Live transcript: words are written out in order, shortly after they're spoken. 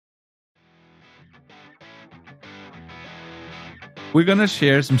we're going to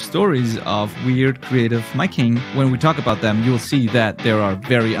share some stories of weird creative miking. When we talk about them, you'll see that there are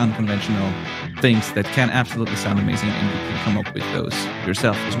very unconventional things that can absolutely sound amazing, and you can come up with those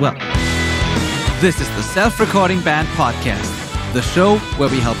yourself as well. This is the Self-Recording Band Podcast, the show where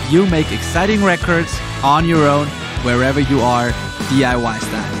we help you make exciting records on your own, wherever you are, DIY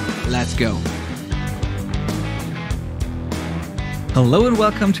style. Let's go. Hello and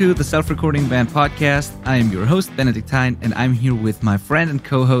welcome to the Self-Recording Band Podcast. I am your host, Benedictine, and I'm here with my friend and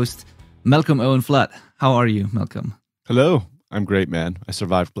co-host, Malcolm Owen Flood. How are you, Malcolm? Hello. I'm great, man. I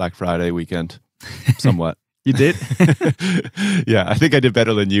survived Black Friday weekend, somewhat. You did? Yeah, I think I did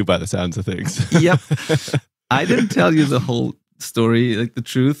better than you by the sounds of things. Yep. I didn't tell you the whole story, like the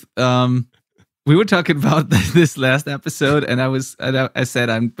truth. We were talking about this last episode, and I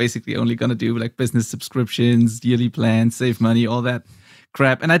said I'm basically only gonna do like business subscriptions, yearly plans, save money, all that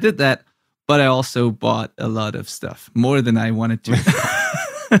crap, and I did that. But I also bought a lot of stuff, more than I wanted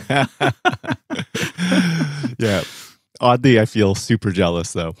to. Yeah. Oddly, I feel super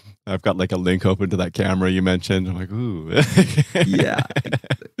jealous though. I've got like a link open to that camera you mentioned. I'm like, ooh. Yeah.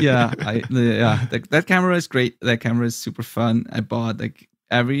 That camera is great. That camera is super fun. I bought like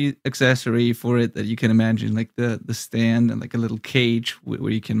every accessory for it that you can imagine, like the stand and like a little cage where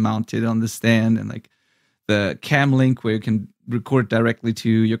you can mount it on the stand, and like the cam link where you can record directly to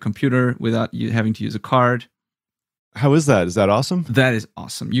your computer without you having to use a card. How is that? Is that awesome? That is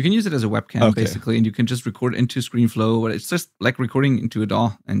awesome. You can use it as a webcam, basically, and you can just record into ScreenFlow, but it's just like recording into a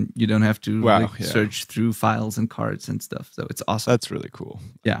DAW, and you don't have to search through files and cards and stuff. So it's awesome. That's really cool.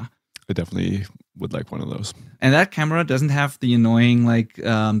 Yeah. I definitely would like one of those. And that camera doesn't have the annoying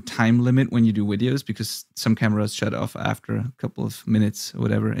time limit when you do videos, because some cameras shut off after a couple of minutes or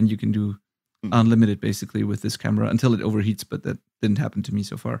whatever, and you can do unlimited basically with this camera until it overheats, but that didn't happen to me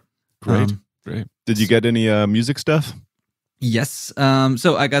so far. Great. Did you get any music stuff? Yes.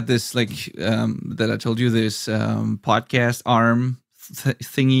 So I got this that I told you, this podcast arm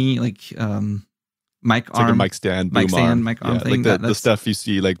thingy, mic it's arm. like a mic stand, mic arm thing. Like the stuff you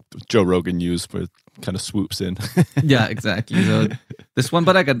see like Joe Rogan use where it kind of swoops in. Yeah, exactly. So this one,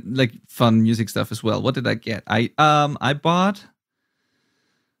 but I got like fun music stuff as well. What did I get? I bought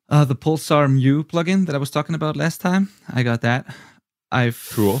the Pulsar Mu plugin that I was talking about last time. I got that. I've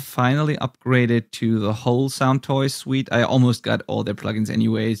finally upgraded to the whole Soundtoys suite. I almost got all their plugins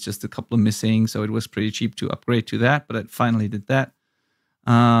anyways, just a couple of missing, so it was pretty cheap to upgrade to that, but I finally did that.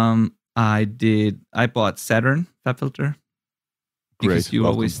 I bought Saturn FabFilter because Great. you're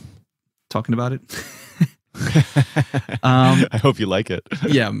always talking about it. I hope you like it.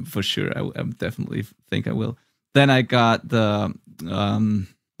 Yeah, for sure. I definitely think I will. Then I got the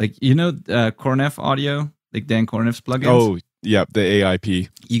Cornef audio, like Dan Cornef's plugins. Oh, yeah, the AIP.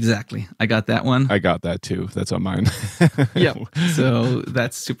 Exactly. I got that one. I got that too. That's on mine. Yeah. So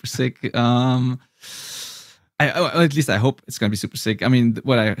that's super sick. At least I hope it's going to be super sick. I mean,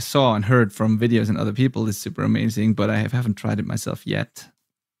 what I saw and heard from videos and other people is super amazing, but I haven't tried it myself yet.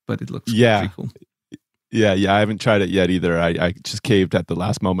 But it looks pretty cool. Yeah. I haven't tried it yet either. I just caved at the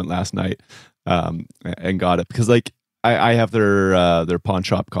last moment last night and got it because like I have their pawn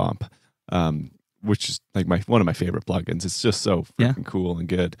shop comp. Which is like one of my favorite plugins. It's just so freaking cool and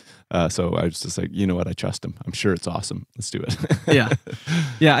good. So I was just like, you know what? I trust him. I'm sure it's awesome. Let's do it.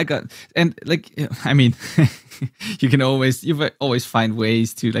 Yeah. I got, and like, I mean, you always find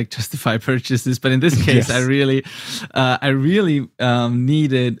ways to like justify purchases, but in this case, yes. I really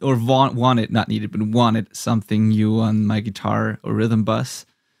needed or wanted something new on my guitar or rhythm bus.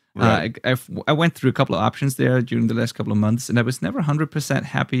 Right. I went through a couple of options there during the last couple of months, and I was never 100%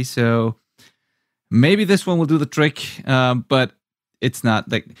 happy. So maybe this one will do the trick, but it's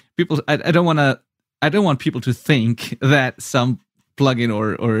not like people. I don't want people to think that some plugin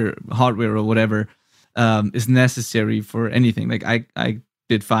or hardware or whatever is necessary for anything. Like I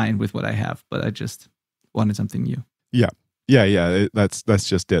did fine with what I have, but I just wanted something new. Yeah. That's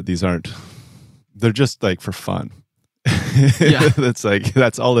just it. They're just like for fun. Yeah,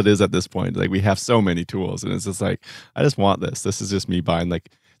 that's all it is at this point. Like we have so many tools, and it's just like I just want this. This is just me buying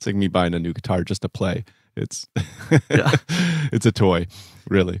it's like me buying a new guitar just to play. It's it's a toy,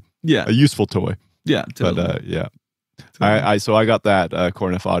 really. Yeah, a useful toy. Yeah, totally. But totally. I got that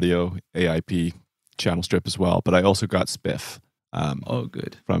Cornef Audio AIP channel strip as well, but I also got Spiff.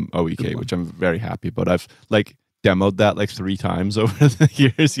 Good. From OEK, which I'm very happy about. I've like demoed that like 3 times over the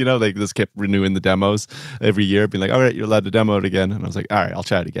years, like this kept renewing the demos every year, being like, all right, you're allowed to demo it again. And I was like, all right, I'll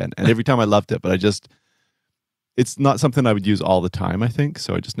try it again. And every time I loved it, but it's not something I would use all the time, I think.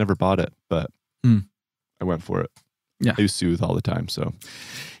 So I just never bought it, but I went for it. Yeah. I use Soothe all the time. So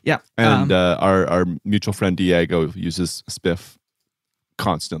yeah. And our mutual friend Diego uses Spiff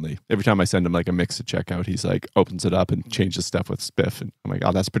constantly. Every time I send him like a mix to check out, he's like opens it up and changes stuff with Spiff, and I'm like,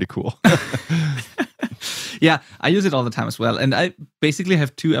 oh, that's pretty cool. Yeah, I use it all the time as well, and I basically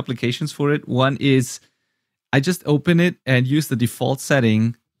have two applications for it. One is I just open it and use the default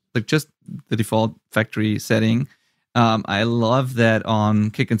setting, like just the default factory setting. I love that on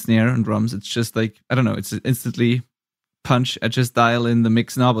kick and snare and drums. It's just like, I don't know, it's instantly punch. I just dial in the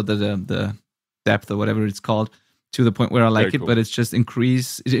mix knob or the depth or whatever it's called to the point where I like Very it, cool. but it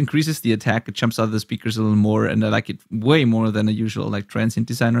increases the attack. It jumps out of the speakers a little more, and I like it way more than a usual like transient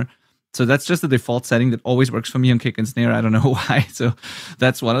designer. So that's just the default setting that always works for me on kick and snare. I don't know why. So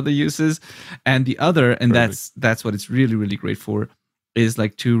that's one of the uses. And the other, and Perfect. that's what it's really, really great for, is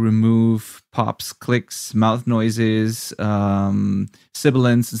like to remove pops, clicks, mouth noises,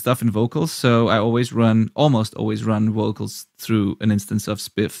 sibilants and stuff in vocals. So I almost always run vocals through an instance of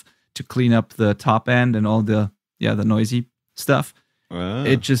Spiff to clean up the top end and all the noisy stuff.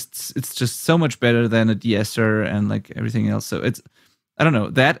 It's just so much better than a de-esser and like everything else. So it's, I don't know,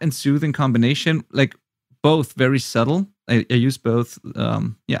 that and Soothe in combination, like both very subtle. I use both,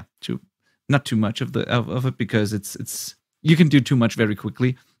 not too much of it because it's you can do too much very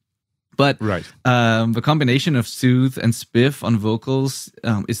quickly. But Right. The combination of Soothe and Spiff on vocals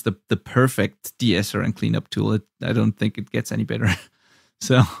is the perfect de-esser and cleanup tool. I don't think it gets any better.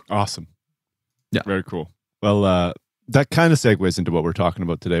 So Awesome. Yeah. Very cool. Well, that kind of segues into what we're talking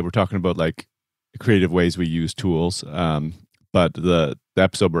about today. We're talking about like creative ways we use tools. But the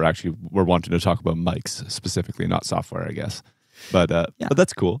episode we're wanting to talk about mics specifically, not software, I guess. But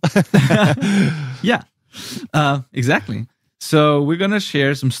that's cool. Yeah, exactly. So we're gonna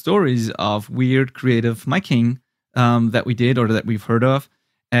share some stories of weird creative miking that we did or that we've heard of,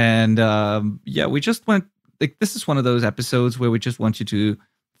 and we just want, like, this is one of those episodes where we just want you to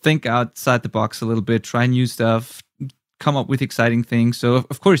think outside the box a little bit, try new stuff, come up with exciting things. So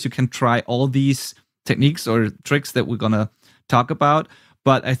of course you can try all these techniques or tricks that we're gonna talk about,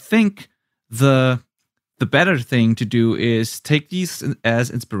 but I think the better thing to do is take these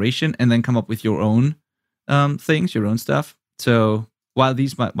as inspiration and then come up with your own things, your own stuff. So while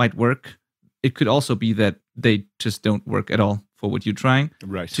these might work, it could also be that they just don't work at all for what you're trying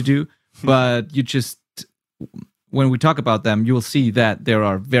to do. But you just, when we talk about them, you will see that there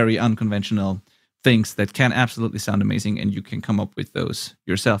are very unconventional things that can absolutely sound amazing, and you can come up with those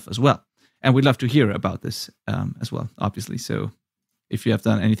yourself as well. And we'd love to hear about this as well, obviously. So if you have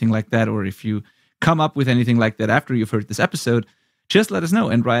done anything like that, or if you come up with anything like that after you've heard this episode, just let us know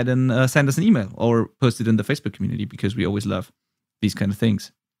and write and send us an email or post it in the Facebook community, because we always love these kind of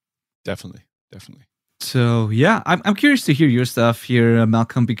things. Definitely. So yeah, I'm curious to hear your stuff here,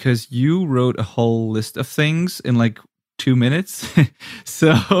 Malcolm, because you wrote a whole list of things in like 2 minutes.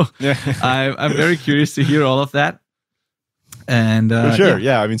 So I'm very curious to hear all of that. And for sure,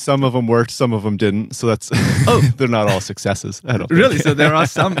 yeah. I mean, some of them worked, some of them didn't. So that's they're not all successes. I don't really. think. So there are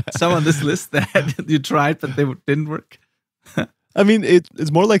some on this list that you tried, but they didn't work. I mean,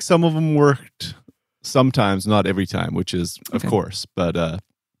 it's more like some of them worked sometimes, not every time, which is of course. But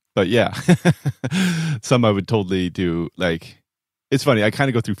yeah, some I would totally do. Like, it's funny. I kind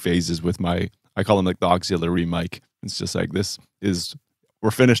of go through phases with I call them like the auxiliary mic. It's just like,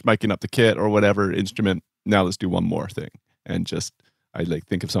 we're finished miking up the kit or whatever instrument. Now let's do one more thing. And just, I like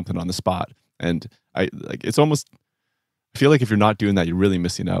think of something on the spot. And I like, it's almost, I feel like if you're not doing that, you're really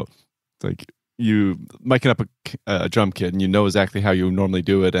missing out. It's like you miking up a drum kit and you know exactly how you normally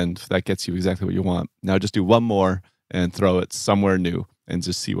do it, and that gets you exactly what you want. Now just do one more and throw it somewhere new and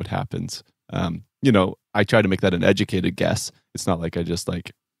just see what happens. I try to make that an educated guess. It's not like I just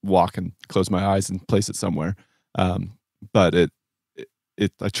like walk and close my eyes and place it somewhere. But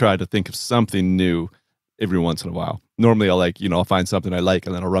I try to think of something new every once in a while. Normally I'll find something I like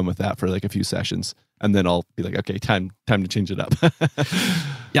and then I'll run with that for like a few sessions, and then I'll be like, okay, time to change it up.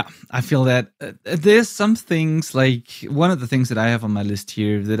 Yeah, I feel that there's some things, like one of the things that I have on my list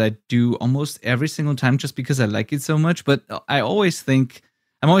here that I do almost every single time just because I like it so much. But I'm always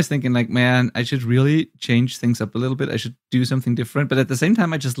thinking like, man, I should really change things up a little bit. I should do something different. But at the same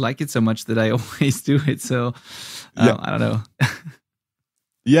time, I just like it so much that I always do it. So I don't know.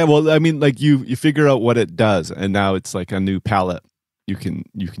 Yeah, well, I mean, like you figure out what it does, and now it's like a new palette you can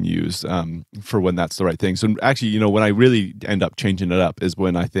use for when that's the right thing. So actually, when I really end up changing it up is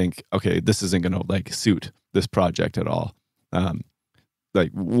when I think, okay, this isn't going to like suit this project at all.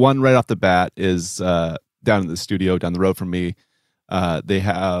 Like one right off the bat is down in the studio down the road from me. They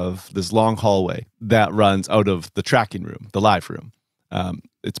have this long hallway that runs out of the tracking room, the live room.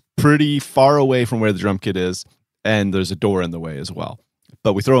 It's pretty far away from where the drum kit is, and there's a door in the way as well.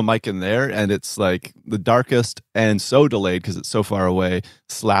 But we throw a mic in there, and it's like the darkest and so delayed because it's so far away,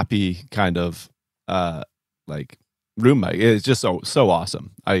 slappy kind of like room mic. It's just so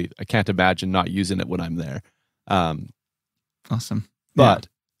awesome. I can't imagine not using it when I'm there. Awesome. But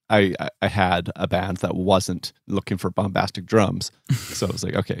I had a band that wasn't looking for bombastic drums, so I was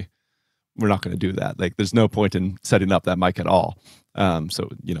like, okay, we're not going to do that. Like, there's no point in setting up that mic at all. So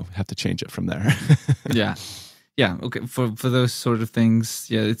have to change it from there. Yeah. Okay. For those sort of things,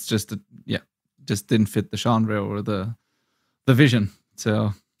 it's just just didn't fit the genre or the vision.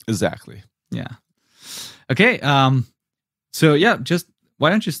 So exactly. Yeah. Okay. So just why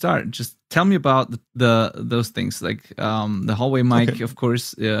don't you start? Just tell me about those things, like the hallway mic. Okay. Of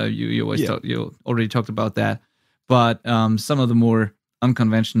course, you always you already talked about that, but some of the more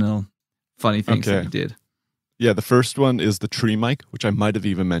unconventional, funny things that you did. Yeah, the first one is the tree mic, which I might have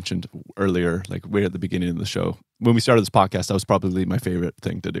even mentioned earlier, like way at the beginning of the show. When we started this podcast, that was probably my favorite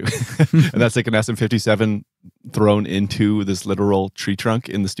thing to do. And that's like an SM57 thrown into this literal tree trunk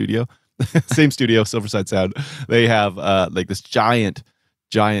in the studio. Same studio, Silverside Sound. They have like this giant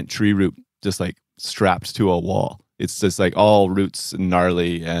tree root just like strapped to a wall. It's just like all roots and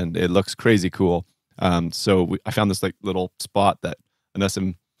gnarly, and it looks crazy cool. So I found this like little spot that an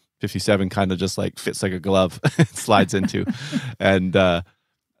SM57 kind of just like fits like a glove, slides into, and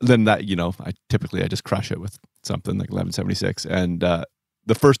then that I typically just crush it with something like 1176. And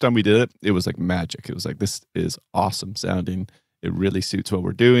the first time we did it, it was like magic. It was like, this is awesome sounding. It really suits what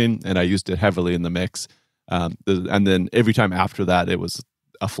we're doing, and I used it heavily in the mix. And then every time after that, it was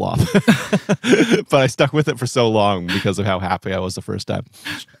a flop. But I stuck with it for so long because of how happy I was the first time.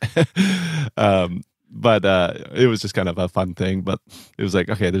 But it was just kind of a fun thing. But it was like,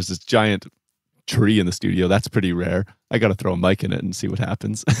 okay, there's this giant tree in the studio. That's pretty rare. I got to throw a mic in it and see what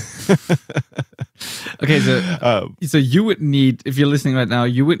happens. Okay, so you would need, if you're listening right now,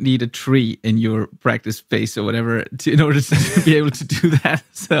 you would need a tree in your practice space or whatever in order to be able to do that.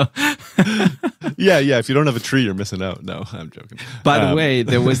 So yeah. If you don't have a tree, you're missing out. No, I'm joking. By the way,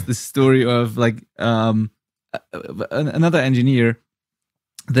 there was this story of like another engineer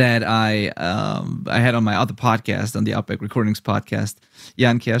that I had on my other podcast, on the Outback Recordings podcast,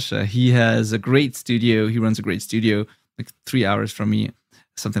 Jan Kersha. He has a great studio. He runs a great studio, like 3 hours from me,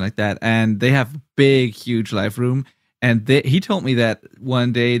 something like that. And they have big, huge live room. And he told me that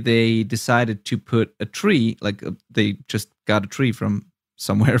one day they decided to put a tree, like they just got a tree from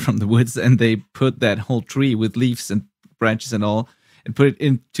somewhere from the woods, and they put that whole tree with leaves and branches and all, and put it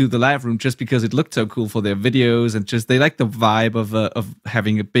into the live room just because it looked so cool for their videos, and just they like the vibe of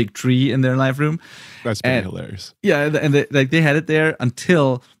having a big tree in their live room. That's pretty hilarious. Yeah, and they had it there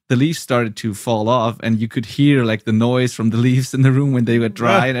until the leaves started to fall off, and you could hear like the noise from the leaves in the room when they were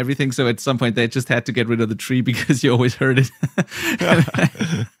dry and everything. So at some point they just had to get rid of the tree because you always heard it.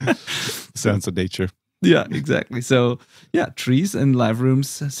 Sounds of nature. Yeah, exactly. So yeah, trees and live rooms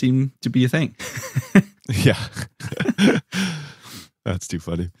seem to be a thing. Yeah. That's too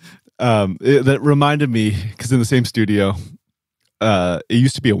funny. That reminded me, because in the same studio, it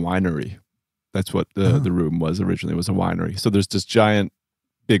used to be a winery. That's what the room was originally, was a winery. So there's this giant,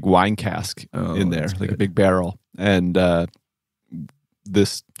 big wine cask in there, like a big barrel. And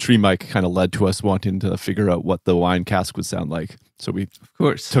this tree mic kind of led to us wanting to figure out what the wine cask would sound like. So we, of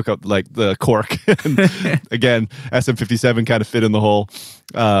course, took out like the cork. And again, SM57 kind of fit in the hole,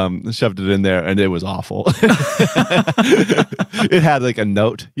 shoved it in there, and it was awful. It had like a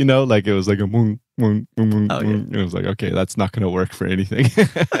note, like it was like a moon, moon, moon, moon. And it was like, okay, that's not going to work for anything.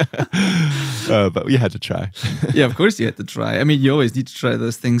 But we had to try. Yeah, of course you had to try. I mean, you always need to try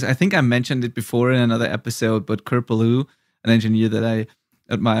those things. I think I mentioned it before in another episode, but Kurt Ballou, an engineer that I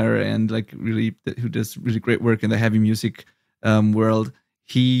admire and like really, who does really great work in the heavy music world,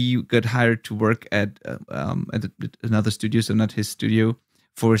 he got hired to work at another studio, so not his studio,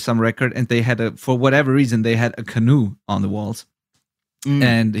 for some record, and they had for whatever reason they had a canoe on the walls,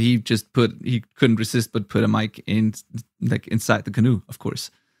 and he couldn't resist but put a mic in, like inside the canoe, of course,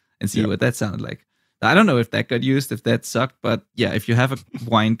 and see what that sounded like. I don't know if that got used, if that sucked, but yeah, if you have a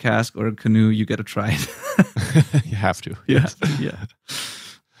wine cask or a canoe, you got to try it. You have to. Yeah.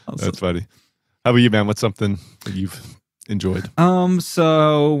 Also, that's funny. How about you, man? What's something that you've enjoyed?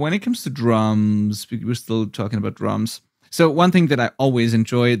 So when it comes to drums, we're still talking about drums. So one thing that I always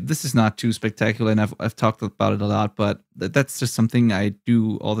enjoy, this is not too spectacular, and I've talked about it a lot, but that's just something I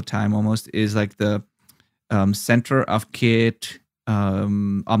do all the time almost, is like the center of kit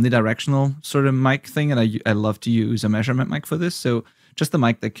omnidirectional sort of mic thing, and I love to use a measurement mic for this. So just the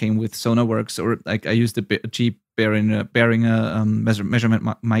mic that came with SonarWorks, or like I used a cheap Behringer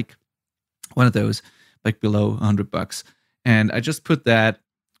measurement mic, one of those, like below $100, and I just put that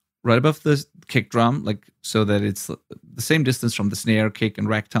right above the kick drum, like so that it's the same distance from the snare, kick, and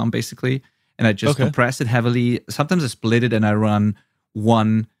rack tom, basically. And I just compress it heavily. Sometimes I split it and I run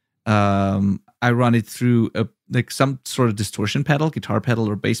one. I run it through like some sort of distortion pedal, guitar pedal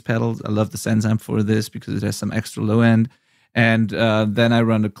or bass pedal. I love the Sense amp for this because it has some extra low end. And then I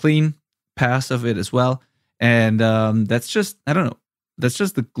run a clean pass of it as well. And that's just, I don't know, that's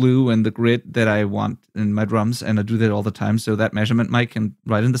just the glue and the grit that I want in my drums. And I do that all the time. So that measurement mic can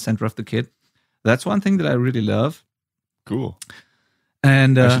right in the center of the kit. That's one thing that I really love. Cool.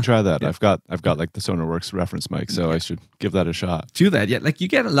 And I should try that. Yeah. I've got like the SonarWorks reference mic, so I should give that a shot. Do that, yeah. Like you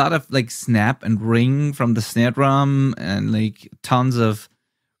get a lot of like snap and ring from the snare drum, and like tons of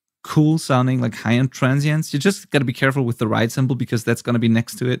cool sounding like high end transients. You just got to be careful with the ride cymbal because that's going to be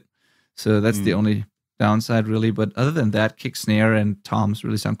next to it. So that's the only downside, really. But other than that, kick, snare, and toms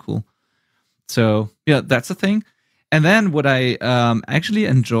really sound cool. So yeah, that's a thing. And then what I actually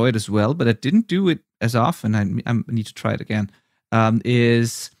enjoyed as well, but I didn't do it as often. I need to try it again.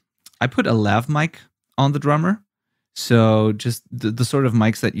 Is I put a lav mic on the drummer. So just the sort of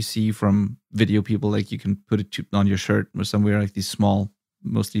mics that you see from video people, like you can put it on your shirt or somewhere, like these small,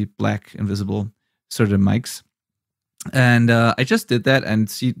 mostly black, invisible sort of mics. And I just did that and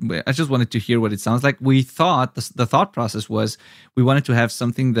I just wanted to hear what it sounds like. We thought, the thought process was we wanted to have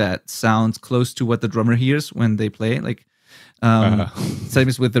something that sounds close to what the drummer hears when they play. Like, same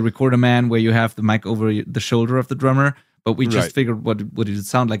as with the Recorder Man, where you have the mic over the shoulder of the drummer. But we just figured what it would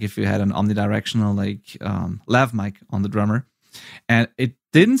sound like if you had an omnidirectional like lav mic on the drummer, and it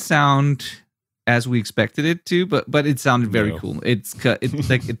didn't sound as we expected it to, but it sounded very cool. It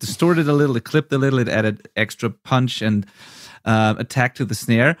like it distorted a little, it clipped a little, it added extra punch and attack to the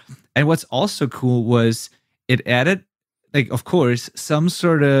snare. And what's also cool was it added, like, of course, some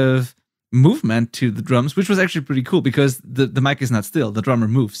sort of movement to the drums, which was actually pretty cool because the mic is not still, the drummer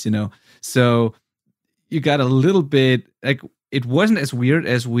moves, so. You got a little bit, like, it wasn't as weird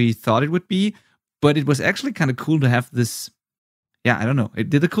as we thought it would be, but it was actually kind of cool to have this. Yeah, I don't know. It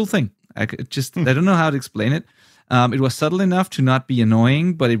did a cool thing. I don't know how to explain it. It was subtle enough to not be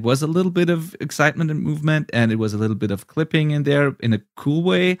annoying, but it was a little bit of excitement and movement, and it was a little bit of clipping in there in a cool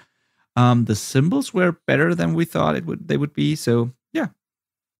way. The cymbals were better than we thought they would be. So, yeah.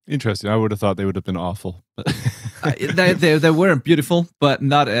 Interesting. I would have thought they would have been awful. But they weren't beautiful, but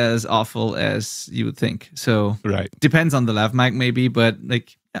not as awful as you would think. So depends on the lav mic maybe, but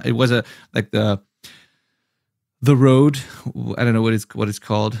like it was the Rode. I don't know what it's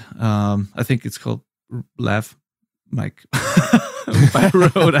called. I think it's called lav mic by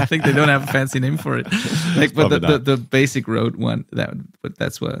Rode. I think they don't have a fancy name for it. Like, but the basic Rode one. But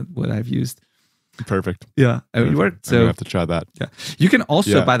that's what I've used. Perfect. Yeah, it worked. So I have to try that. Yeah, you can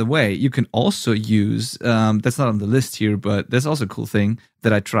also, by the way, use. That's not on the list here, but there's also a cool thing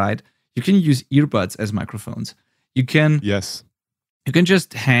that I tried. You can use earbuds as microphones. You can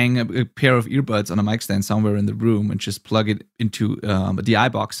just hang a pair of earbuds on a mic stand somewhere in the room and just plug it into the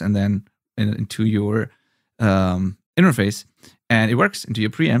iBox and then into your interface, and it works into your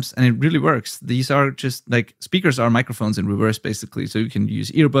preamps, and it really works. These are just like speakers are microphones in reverse, basically. So you can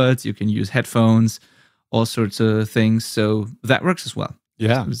use earbuds, you can use headphones, all sorts of things. So that works as well.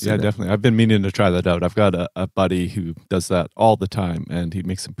 Yeah, definitely. I've been meaning to try that out. I've got a buddy who does that all the time, and he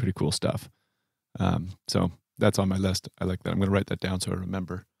makes some pretty cool stuff. So that's on my list. I like that. I'm going to write that down so I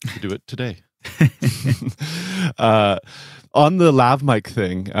remember to do it today. On the lav mic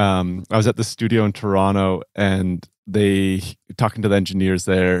thing, I was at the studio in Toronto, and they talking to the engineers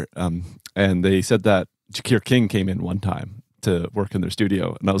there, and they said that Jakir King came in one time to work in their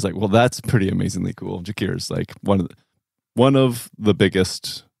studio, and I was like, well, that's pretty amazingly cool. Jakir's like one of the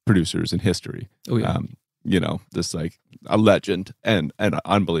biggest producers in history. Oh yeah. Just like a legend and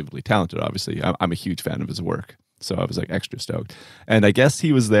unbelievably talented. Obviously, I'm a huge fan of his work, so I was like extra stoked. And I guess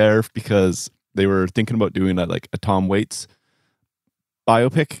he was there because they were thinking about doing a Tom Waits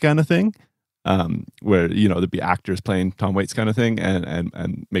biopic kind of thing, where there'd be actors playing Tom Waits kind of thing,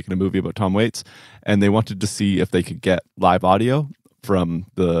 and making a movie about Tom Waits, and they wanted to see if they could get live audio from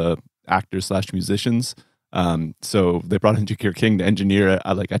the actors / musicians. So they brought in Jakir King to engineer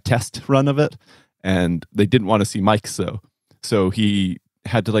a test run of it, and they didn't want to see mics though, so he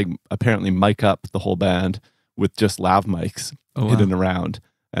had to apparently mic up the whole band with just lav mics hidden around.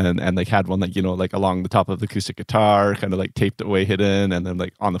 And had one along the top of the acoustic guitar, kind of taped away hidden, and then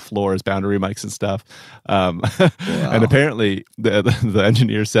on the floor as boundary mics and stuff. And apparently the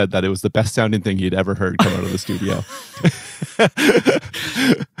engineer said that it was the best sounding thing he'd ever heard come out of the studio.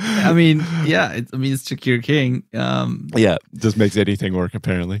 I mean, yeah, it's Shakir King. Yeah, just makes anything work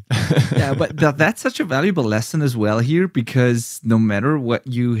apparently. Yeah, but that's such a valuable lesson as well here, because no matter what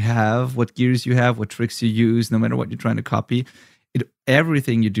you have, what gears you have, what tricks you use, no matter what you're trying to copy,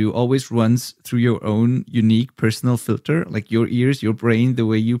 everything you do always runs through your own unique personal filter, like your ears, your brain, the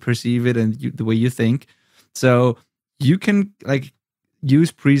way you perceive it, and the way you think. So you can like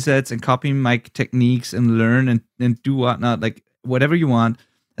use presets and copy mic techniques and learn and do whatnot, like whatever you want,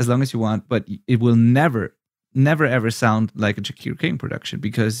 as long as you want, but it will never ever sound like a Shakir King production,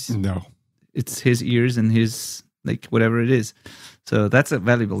 because it's his ears and his like whatever it is. So that's a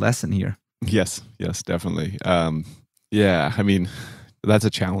valuable lesson here. Yes, definitely. Yeah, I mean, that's a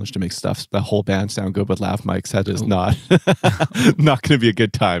challenge to make the whole band sound good with lav mics. That is not not going to be a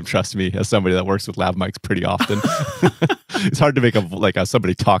good time. Trust me, as somebody that works with lav mics pretty often, it's hard to make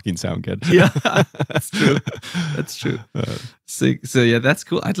somebody talking sound good. Yeah, that's true. That's true. So yeah, that's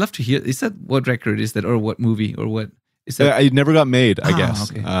cool. I'd love to hear. Is that what record is that, or what movie, or what is that? It never got made, I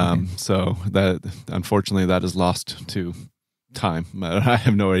guess. Okay. So that unfortunately that is lost to time. I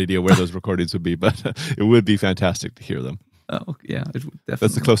have no idea where those recordings would be, but it would be fantastic to hear them. Oh yeah, it would definitely.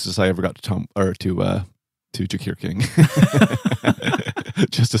 That's the closest I ever got to Tom or to Shakir King.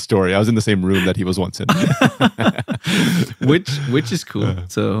 Just a story. I was in the same room that he was once in. which is cool.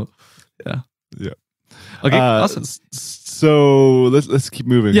 So yeah. Okay, awesome. So let's keep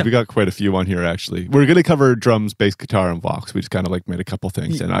moving. Yeah. We got quite a few on here actually. We're going to cover drums, bass, guitar, and Vox. We just kind of like made a couple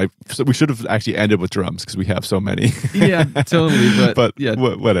things, and we should have actually ended with drums because we have so many. Yeah, totally. But yeah,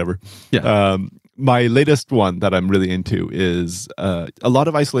 whatever. Yeah. My latest one that I'm really into is a lot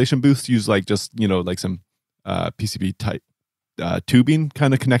of isolation booths use like just like some PCB type tubing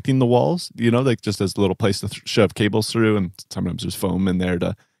kind of connecting the walls. Like just as a little place to shove cables through, and sometimes there's foam in there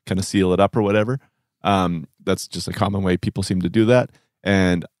to kind of seal it up or whatever. That's just a common way people seem to do that.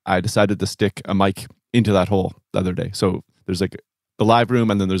 And I decided to stick a mic into that hole the other day. So there's like the live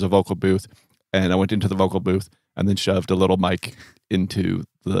room and then there's a vocal booth. And I went into the vocal booth and then shoved a little mic into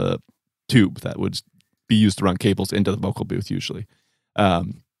the tube that would be used to run cables into the vocal booth usually.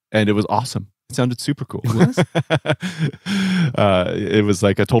 And it was awesome. It sounded super cool. It was? It was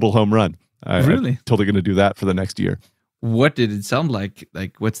like a total home run. Really? I'm totally going to do that for the next year. What did it sound like?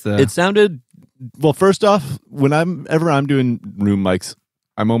 Like, what's the... It sounded... Well, first off, when I'm doing room mics,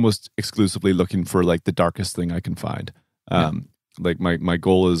 I'm almost exclusively looking for like the darkest thing I can find. Like my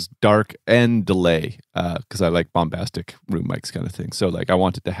goal is dark and delay, because I like bombastic room mics kind of thing. So like I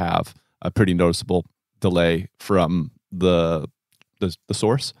wanted to have a pretty noticeable delay from the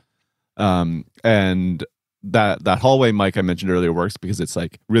source. And that hallway mic I mentioned earlier works because it's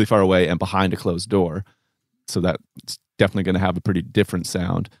like really far away and behind a closed door. So that's definitely going to have a pretty different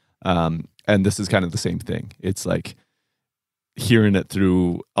sound. And this is kind of the same thing. It's like hearing it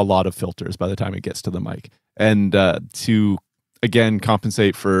through a lot of filters by the time it gets to the mic. And to, again,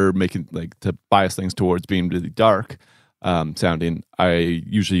 compensate for making, like, to bias things towards being really dark sounding, I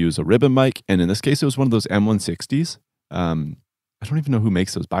usually use a ribbon mic. And in this case, it was one of those M160s. I don't even know who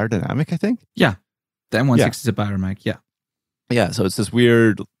makes those. Biodynamic, I think? Yeah. The M160 is a Bio mic, yeah. Yeah, so it's this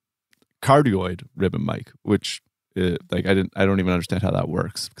weird cardioid ribbon mic, which... I don't even understand how that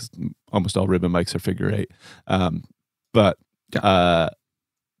works because almost all ribbon mics are figure 8.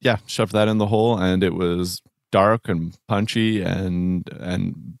 Shoved that in the hole and it was dark and punchy and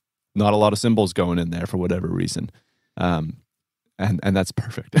not a lot of cymbals going in there for whatever reason. And that's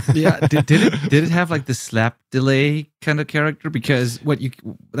perfect. Yeah. Did it have like the slap delay kind of character? Because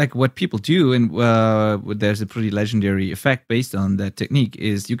what people do, and there's a pretty legendary effect based on that technique,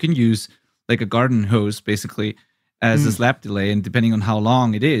 is you can use like a garden hose basically as a slap delay, and depending on how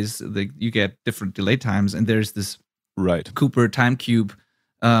long it is, you get different delay times. And there's this Cooper Time Cube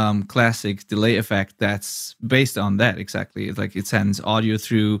classic delay effect that's based on that exactly. It's like it sends audio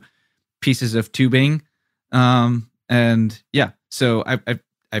through pieces of tubing, and yeah. So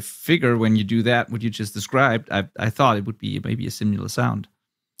I figure when you do that, what you just described, I thought it would be maybe a similar sound.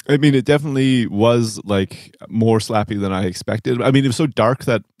 I mean, it definitely was like more slappy than I expected. I mean, it was so dark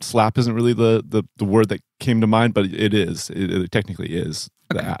that slap isn't really the word that came to mind, but it is. It technically is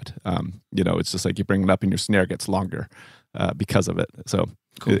that. It's just like you bring it up and your snare gets longer because of it. So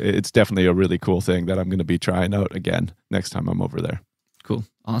cool. It's definitely a really cool thing that I'm going to be trying out again next time I'm over there. Cool.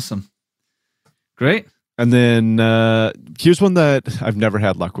 Awesome. Great. And then here's one that I've never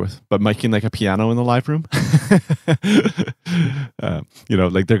had luck with, but miking like a piano in the live room.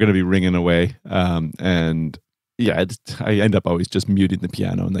 Like they're going to be ringing away. And yeah, I end up always just muting the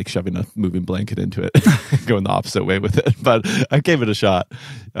piano and like shoving a moving blanket into it, going the opposite way with it. But I gave it a shot.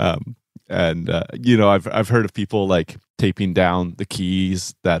 And you know, I've heard of people like taping down the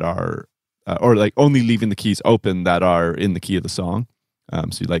keys that are, or like only leaving the keys open that are in the key of the song.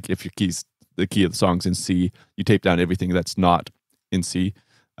 So like if your the key of the song's in C, you tape down everything that's not in C,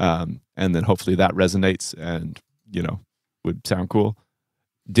 and then hopefully that resonates and, you know, would sound cool.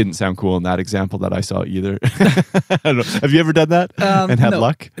 Didn't sound cool in that example that I saw either. I don't know. Have you ever done that and had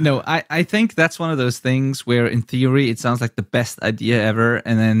luck? No, I think that's one of those things where in theory it sounds like the best idea ever,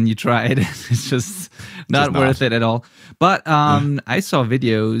 and then you try it, it's just not worth it at all. But I saw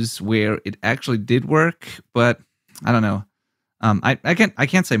videos where it actually did work, but I don't know. I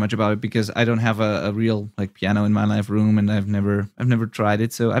can't say much about it because I don't have a real like piano in my live room, and I've never tried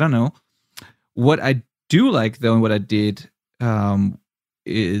it, so I don't know. What I do like though, and what I did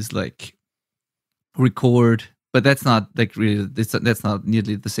is like record, but that's not like really, that's not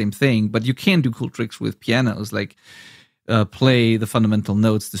nearly the same thing. But you can do cool tricks with pianos, like play the fundamental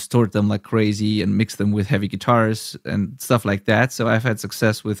notes, distort them like crazy, and mix them with heavy guitars and stuff like that. So I've had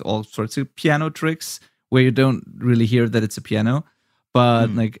success with all sorts of piano tricks where you don't really hear that it's a piano, but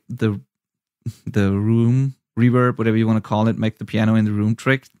like the room reverb, whatever you want to call it, make the piano in the room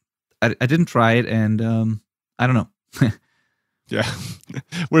trick. I didn't try it, and I don't know. Yeah,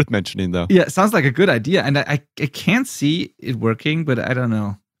 worth mentioning though. Yeah, it sounds like a good idea, and I can't see it working, but I don't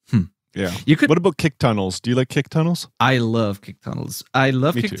know. Yeah, you could. What about kick tunnels? Do you like kick tunnels? I love kick tunnels. I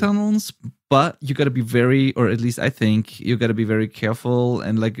love Me kick too. tunnels, but you got to be very, or at least I think you got to be very careful,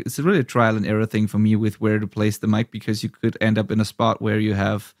 and like it's really a trial and error thing for me with where to place the mic, because you could end up in a spot where you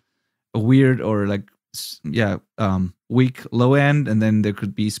have a weird or like weak low end, and then there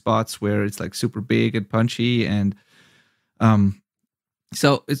could be spots where it's like super big and punchy, and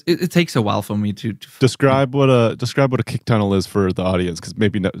so it takes a while for me to describe what a kick tunnel is for the audience, because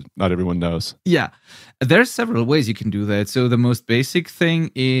maybe not everyone knows. Yeah, there's several ways you can do that. So the most basic thing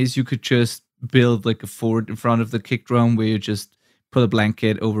is you could just build like a fort in front of the kick drum where you just put a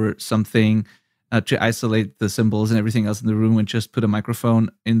blanket over something to isolate the cymbals and everything else in the room, and just put a microphone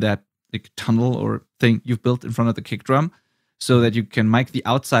in that like tunnel or thing you've built in front of the kick drum, so that you can mic the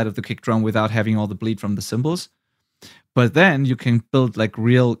outside of the kick drum without having all the bleed from the cymbals. But then you can build like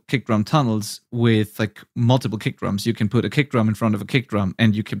real kick drum tunnels with like multiple kick drums. You can put a kick drum in front of a kick drum,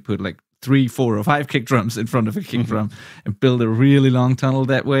 and you can put like 3, 4, or 5 kick drums in front of a kick drum and build a really long tunnel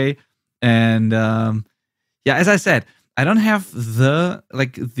that way. And yeah, as I said, I don't have the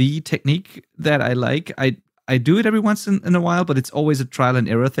technique that I like. I do it every once in a while, but it's always a trial and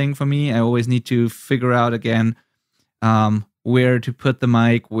error thing for me. I always need to figure out again where to put the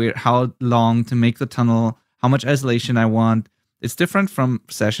mic, how long to make the tunnel, how much isolation I want. It's different from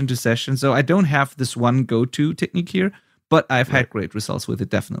session to session. So I don't have this one go-to technique here, but I've had great results with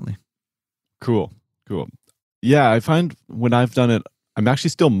it, definitely. Cool. Yeah, I find when I've done it, I'm actually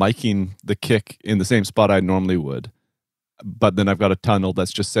still miking the kick in the same spot I normally would, but then I've got a tunnel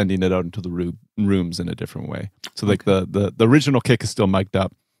that's just sending it out into the rooms in a different way. So like the original kick is still mic'd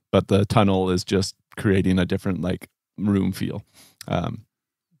up, but the tunnel is just creating a different like room feel.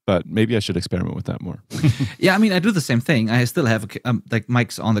 But maybe I should experiment with that more. Yeah, I mean, I do the same thing. I still have like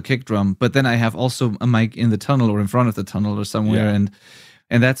mics on the kick drum, but then I have also a mic in the tunnel or in front of the tunnel or somewhere,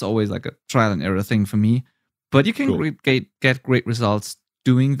 and that's always like a trial and error thing for me. But you can get great results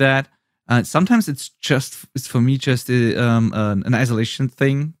doing that. Sometimes it's for me just an isolation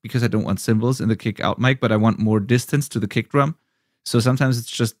thing, because I don't want cymbals in the kick out mic, but I want more distance to the kick drum. So sometimes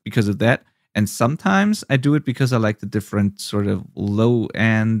it's just because of that. And sometimes I do it because I like the different sort of low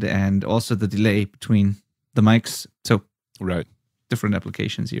end and also the delay between the mics. So different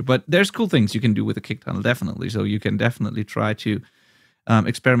applications here. But there's cool things you can do with a kick tunnel, definitely. So you can definitely try to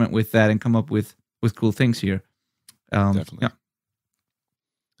experiment with that and come up with cool things here. Definitely. Yeah.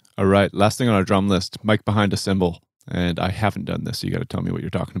 All right. Last thing on our drum list, mic behind a cymbal. And I haven't done this, so you got to tell me what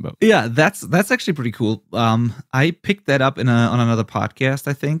you're talking about. Yeah, that's actually pretty cool. I picked that up on another podcast,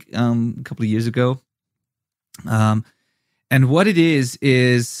 I think, a couple of years ago. And what it is,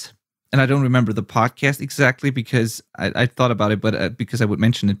 and I don't remember the podcast exactly because I thought about it, but because I would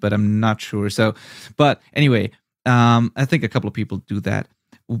mention it, but I'm not sure. So, but anyway, I think a couple of people do that.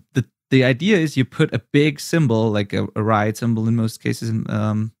 The idea is you put a big cymbal, like a ride cymbal in most cases,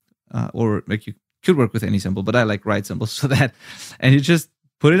 or like you could work with any cymbal, but I like ride cymbals for that. And you just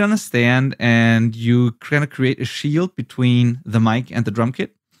put it on a stand, and you kind of create a shield between the mic and the drum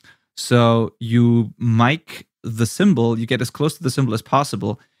kit. So you mic the cymbal, you get as close to the cymbal as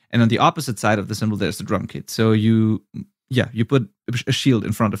possible, and on the opposite side of the cymbal, there's the drum kit. So you put a shield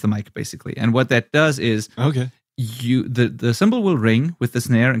in front of the mic, basically. And what that does is the cymbal will ring with the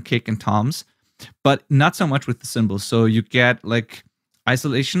snare and kick and toms, but not so much with the cymbals. So you get like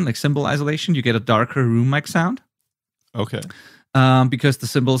isolation, like cymbal isolation. You get a darker room mic sound. Okay. Because the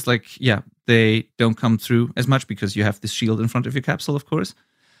cymbals, they don't come through as much because you have this shield in front of your capsule, of course.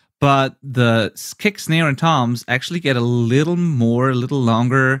 But the kick, snare, and toms actually get a little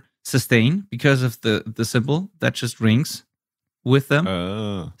longer sustain because of the cymbal that just rings with them.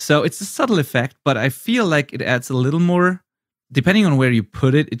 So it's a subtle effect, but I feel like it adds a little more, depending on where you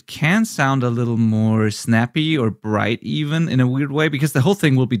put it, it can sound a little more snappy or bright even in a weird way, because the whole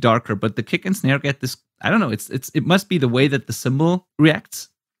thing will be darker, but the kick and snare get this, I don't know, it must be the way that the cymbal reacts.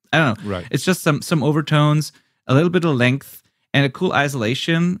 I don't know. Right. It's just some overtones, a little bit of length, and a cool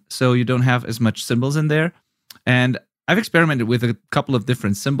isolation, so you don't have as much cymbals in there. And I've experimented with a couple of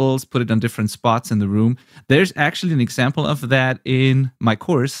different cymbals, put it on different spots in the room. There's actually an example of that in my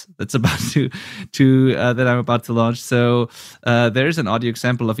course that's about that I'm about to launch. So there's an audio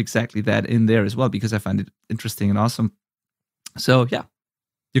example of exactly that in there as well, because I find it interesting and awesome. So yeah,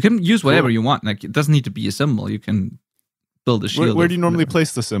 you can use whatever you want. Like, it doesn't need to be a cymbal. You can build a shield. Where do you normally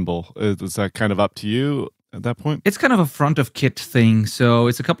place the cymbal? Is that kind of up to you at that point? It's kind of a front of kit thing. So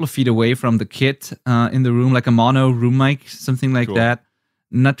it's a couple of feet away from the kit in the room, like a mono room mic, something like that.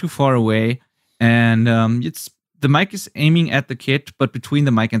 Not too far away. And the mic is aiming at the kit, but between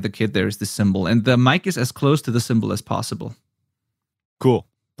the mic and the kit, there is the cymbal. And the mic is as close to the cymbal as possible. Cool.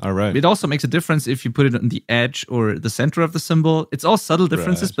 All right. It also makes a difference if you put it on the edge or the center of the cymbal. It's all subtle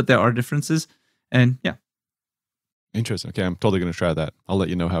differences, but there are differences. And yeah. Interesting. Okay, I'm totally going to try that. I'll let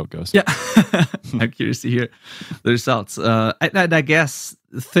you know how it goes. Yeah. I'm curious to hear the results. I guess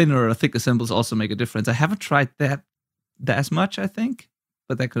thinner or thicker cymbals also make a difference. I haven't tried that as much, I think,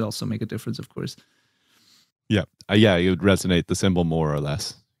 but that could also make a difference, of course. Yeah. It would resonate the cymbal more or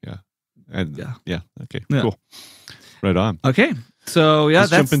less. Yeah. And yeah. Okay, cool. Right on. Okay. So yeah,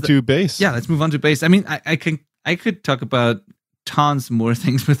 let's jump into bass. Yeah, let's move on to bass. I mean, I could talk about tons more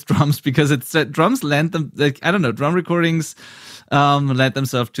things with drums, because it's drums lend them, like, I don't know, drum recordings lend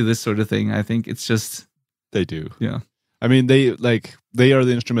themselves to this sort of thing. I think it's just they do. Yeah. I mean, they are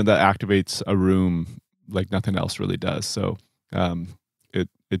the instrument that activates a room like nothing else really does. So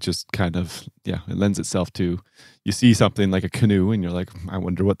it just kind of, it lends itself to, you see something like a canoe and you're like, I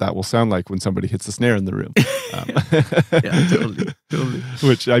wonder what that will sound like when somebody hits the snare in the room. Yeah, totally.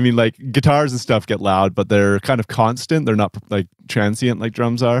 Which, I mean, like, guitars and stuff get loud, but they're kind of constant. They're not like transient like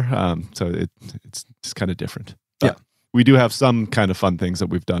drums are. So it's just kind of different. But we do have some kind of fun things that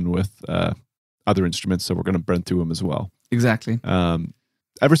we've done with other instruments, so we're going to burn through them as well. Exactly.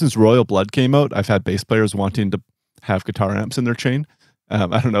 Ever since Royal Blood came out, I've had bass players wanting to have guitar amps in their chain.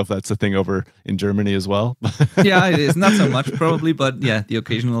 I don't know if that's a thing over in Germany as well. Yeah, it is. Not so much probably, but yeah, the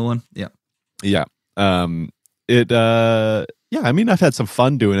occasional one. Yeah. Yeah. I mean, I've had some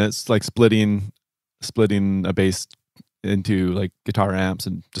fun doing it. It's like splitting a bass into like guitar amps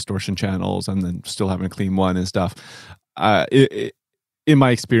and distortion channels, and then still having a clean one and stuff. In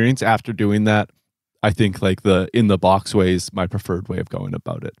my experience, after doing that, I think like the in the box way is my preferred way of going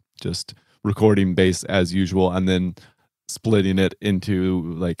about it. Just recording bass as usual, and then splitting it into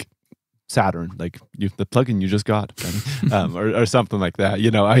like Saturn, like the plugin you just got, or something like that.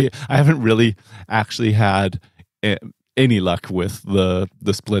 You know, I haven't really actually had any luck with the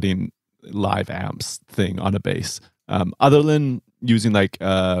splitting live amps thing on a bass, other than using like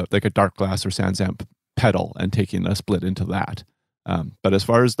a Dark Glass or SansAmp pedal and taking a split into that. But as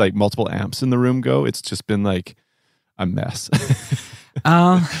far as like multiple amps in the room go, it's just been like a mess.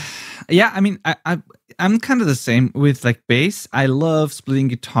 Yeah, I mean, I'm kind of the same with like bass. I love splitting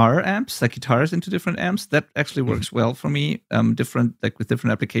guitar amps, like guitars into different amps. That actually works well for me. Different, like with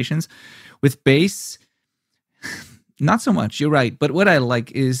different applications. With bass, not so much. You're right. But what I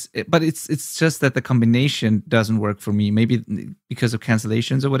like is, it's just that the combination doesn't work for me. Maybe because of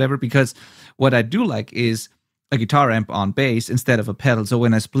cancellations or whatever. Because what I do like is a guitar amp on bass instead of a pedal. So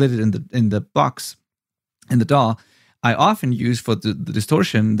when I split it in the box, in the DAW, I often use for the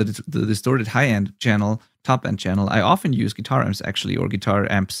distortion, the distorted high-end channel, top-end channel, I often use guitar amps actually, or guitar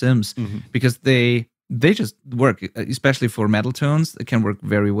amp sims, because they just work, especially for metal tones. They can work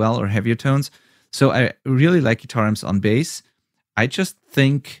very well, or heavier tones. So I really like guitar amps on bass. I just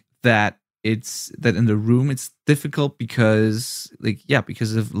think that that in the room it's difficult because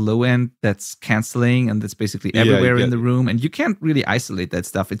of low end that's canceling, and that's basically everywhere in the room, and you can't really isolate that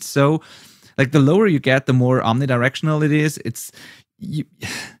stuff. It's so, like, the lower you get, the more omnidirectional it is.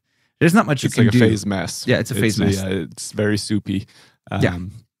 There's not much you can do. It's like a phase mess. Yeah, it's a phase mess. Yeah, it's very soupy.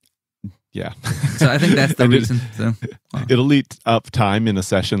 Yeah. So I think that's the reason. It'll eat up time in a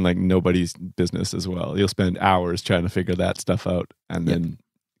session like nobody's business as well. You'll spend hours trying to figure that stuff out, and then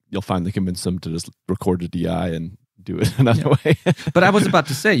you'll finally convince them to just record a DI, and do it another way. But I was about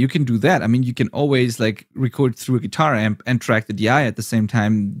to say, you can do that. I mean, you can always like record through a guitar amp and track the DI at the same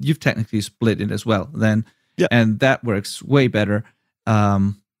time. You've technically split it as well then. Yeah. And that works way better.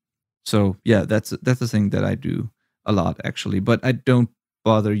 So yeah, that's the thing that I do a lot actually, but I don't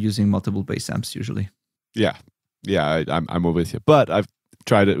bother using multiple bass amps usually. Yeah. I'm with you, but I've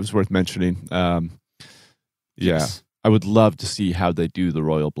tried it. It was worth mentioning. Yes. I would love to see how they do the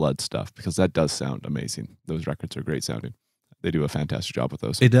Royal Blood stuff, because that does sound amazing. Those records are great sounding. They do a fantastic job with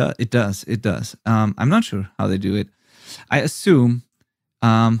those. It does. I'm not sure how they do it. I assume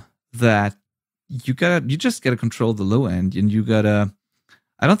that you just gotta control the low end, and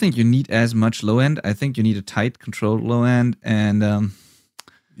I don't think you need as much low end. I think you need a tight controlled low end, and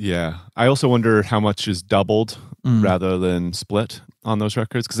yeah. I also wonder how much is doubled rather than split on those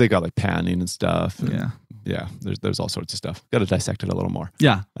records, because they got like panning and stuff. And yeah. There's all sorts of stuff. Got to dissect it a little more.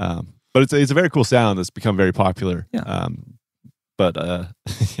 Yeah. But it's a very cool sound that's become very popular. Yeah. But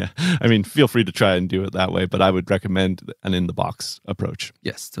yeah, I mean, feel free to try and do it that way. But I would recommend an in the box approach.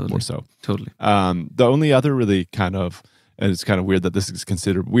 Yes, totally. More so. Totally. The only other really kind of, and it's kind of weird that this is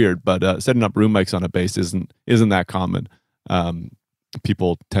considered weird, but setting up room mics on a bass isn't that common.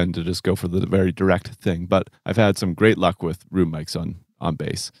 People tend to just go for the very direct thing. But I've had some great luck with room mics on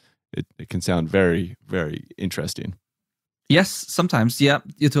bass. It can sound very, very interesting. Yes, sometimes. Yeah,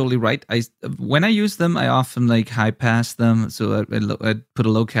 you're totally right. When I use them, I often like high pass them. So I put a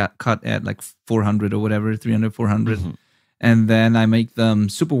low cut at like 400 or whatever, 300, 400. Mm-hmm. And then I make them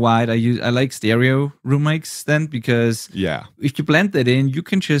super wide. I like stereo room mics then, because if you blend that in, you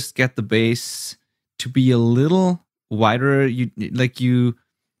can just get the bass to be a little wider. I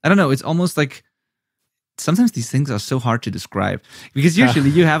don't know. It's almost like, sometimes these things are so hard to describe, because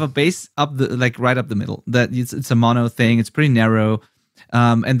usually you have a bass right up the middle. That it's a mono thing. It's pretty narrow,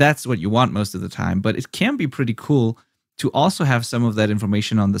 and that's what you want most of the time. But it can be pretty cool to also have some of that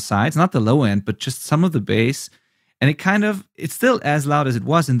information on the sides, not the low end, but just some of the bass. And it's still as loud as it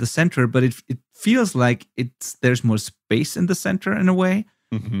was in the center, but it feels like there's more space in the center in a way.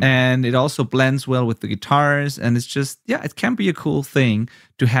 Mm-hmm. And it also blends well with the guitars. And it's just, it can be a cool thing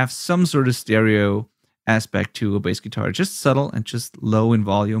to have some sort of stereo aspect to a bass guitar. Just subtle and just low in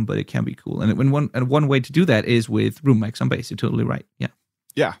volume, but it can be cool. And one way to do that is with room mics on bass. You're totally right.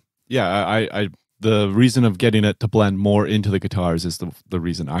 Yeah. I the reason of getting it to blend more into the guitars is the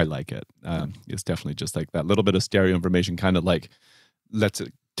reason I like it. It's definitely just like that little bit of stereo information kind of like lets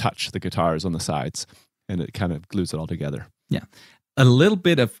it touch the guitars on the sides, and it kind of glues it all together. Yeah. A little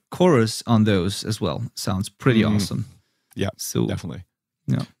bit of chorus on those as well sounds pretty awesome. Yeah, so definitely.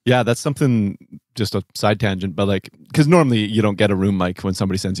 Yeah, that's something, just a side tangent, but like, because normally you don't get a room mic when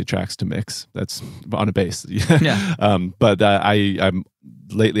somebody sends you tracks to mix. That's on a bass. But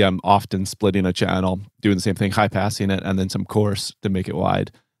lately I'm often splitting a channel, doing the same thing, high passing it, and then some chorus to make it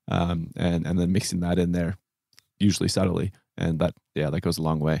wide, and then mixing that in there, usually subtly, and that goes a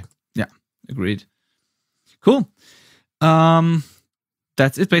long way. Yeah, agreed. Cool.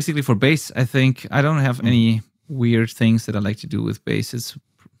 That's it basically for bass. I think I don't have any weird things that I like to do with bass.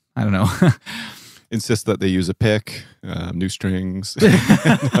 I don't know. Insist that they use a pick, new strings. No,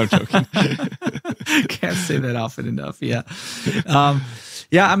 I'm joking. Can't say that often enough. Yeah.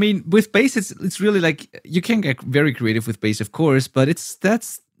 I mean, with bass, it's really like, you can get very creative with bass, of course, but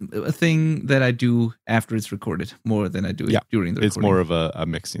that's a thing that I do after it's recorded more than I do it during the recording. It's more of a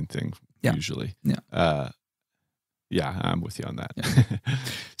mixing thing usually. Yeah, I'm with you on that.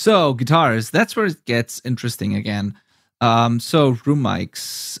 So guitars, that's where it gets interesting again. So room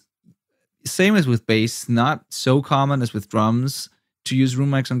mics, same as with bass, not so common as with drums to use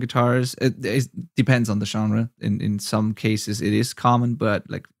room mics on guitars. It depends on the genre. In some cases it is common, but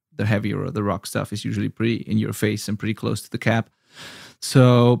like the heavier or the rock stuff is usually pretty in your face and pretty close to the cap.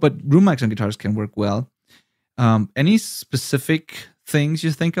 So, but room mics on guitars can work well. Any specific things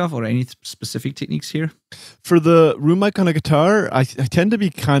you think of, or any specific techniques here? For the room mic on a guitar, I tend to be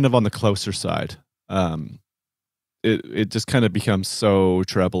kind of on the closer side. It just kind of becomes so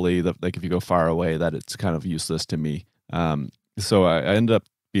trebly that, like, if you go far away, that it's kind of useless to me. So I end up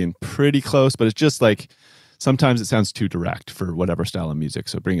being pretty close, but it's just like sometimes it sounds too direct for whatever style of music,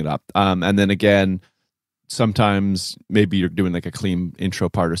 so bring it up. And then again, sometimes maybe you're doing like a clean intro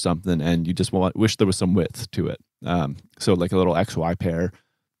part or something, and you just wish there was some width to it. So like a little XY pair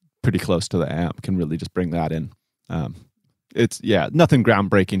pretty close to the amp can really just bring that in. It's nothing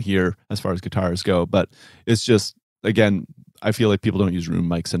groundbreaking here as far as guitars go, but it's just, again, I feel like people don't use room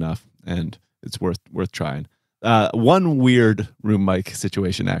mics enough, and it's worth trying. One weird room mic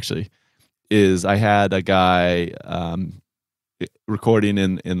situation actually is I had a guy recording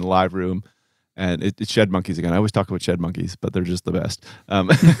in the live room, and it's Shed Monkeys again. I always talk about Shed Monkeys, but they're just the best.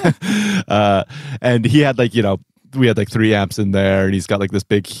 And he had like, we had like 3 amps in there, and he's got like this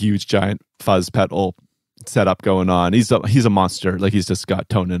big, huge, giant fuzz pedal setup going on. He's a monster. Like, he's just got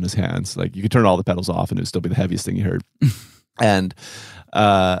tone in his hands. Like, you could turn all the pedals off and it would still be the heaviest thing you heard. And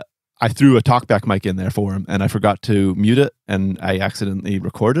I threw a talkback mic in there for him, and I forgot to mute it, and I accidentally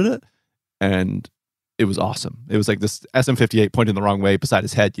recorded it, and it was awesome. It was like this SM58 pointing the wrong way beside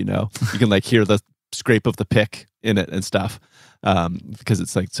his head. You can like hear the scrape of the pick in it and stuff, because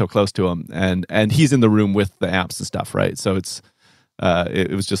it's like so close to him, and he's in the room with the amps and stuff, right? So it's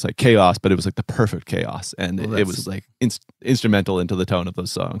it was just like chaos, but it was like the perfect chaos, and it was like instrumental into the tone of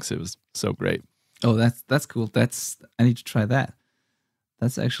those songs. It was so great. Oh, that's cool. I need to try that.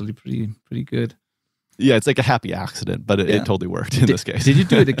 That's actually pretty good. Yeah, it's like a happy accident, but it totally worked in this case. Did you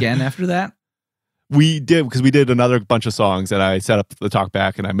do it again after that? We did, because we did another bunch of songs, and I set up the talk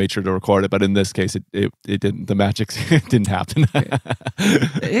back, and I made sure to record it. But in this case, it didn't. The magic didn't happen.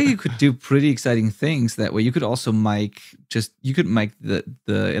 Yeah, you could do pretty exciting things that way. You could also mic the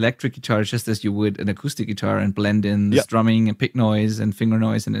electric guitar just as you would an acoustic guitar, and blend in the strumming and pick noise and finger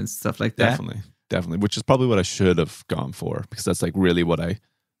noise and stuff like that. Definitely, which is probably what I should have gone for, because that's like really what I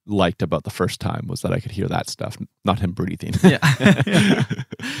liked about the first time, was that I could hear that stuff, not him breathing. Yeah,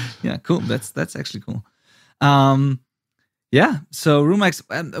 cool. That's actually cool. So room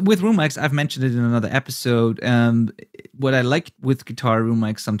mics, with room mics, I've mentioned it in another episode. What I like with guitar room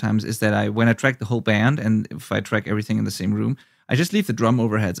mics sometimes is that when I track the whole band, and if I track everything in the same room, I just leave the drum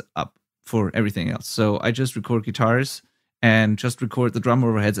overheads up for everything else. So I just record guitars and just record the drum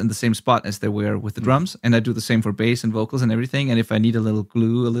overheads in the same spot as they were with the drums. And I do the same for bass and vocals and everything. And if I need a little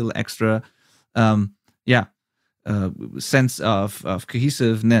glue, a little extra, sense of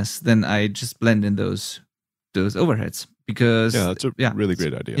cohesiveness, then I just blend in those overheads, because that's a really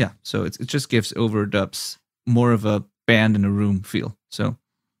great idea. Yeah, so it just gives overdubs more of a band in a room feel. So,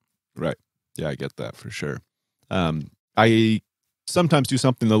 right, yeah, I get that for sure. I sometimes do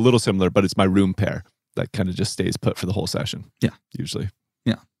something a little similar, but it's my room pair that kind of just stays put for the whole session. Yeah, usually.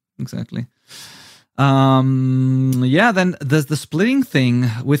 Yeah, exactly. Then the splitting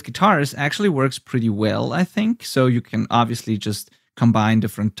thing with guitars actually works pretty well, I think. So you can obviously just combine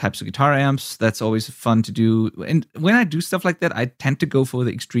different types of guitar amps. That's always fun to do. And when I do stuff like that, I tend to go for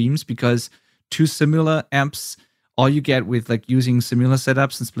the extremes, because 2 similar amps, all you get with like using similar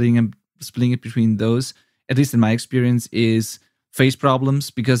setups and splitting it between those, at least in my experience, is phase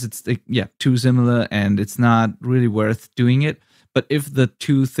problems, because it's too similar and it's not really worth doing it. But if the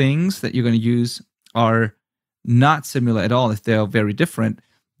 2 things that you're going to use are not similar at all, if they're very different,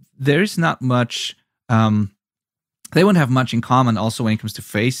 there's not much. They won't have much in common also when it comes to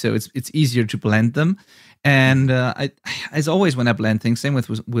phase, so it's easier to blend them. And as always, when I blend things, same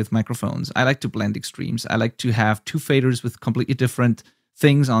with microphones, I like to blend extremes. I like to have 2 faders with completely different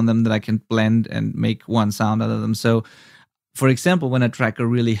things on them that I can blend and make one sound out of them. So, for example, when I track a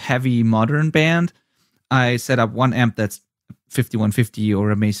really heavy modern band, I set up one amp that's 5150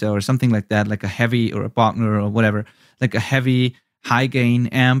 or a Mesa or something like that, like a heavy, or a Bogner or whatever, like a heavy high gain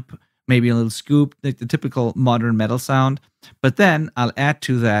amp, maybe a little scoop, like the typical modern metal sound. But then I'll add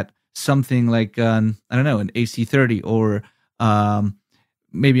to that something like an AC30, or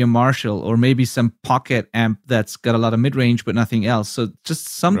maybe a Marshall, or maybe some pocket amp that's got a lot of mid-range but nothing else. So just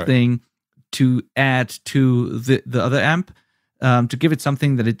something to add to the other amp, to give it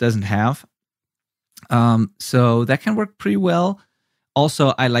something that it doesn't have. So that can work pretty well.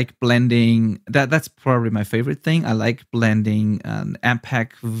 Also, I like blending. That's probably my favorite thing. I like blending an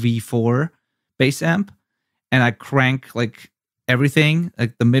Ampeg V4 bass amp, and I crank like everything,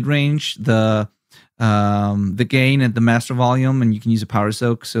 like the mid range, the gain, and the master volume, and you can use a power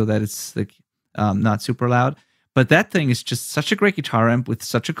soak so that it's like not super loud. But that thing is just such a great guitar amp with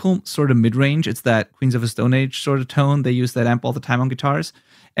such a cool sort of mid range. It's that Queens of the Stone Age sort of tone. They use that amp all the time on guitars,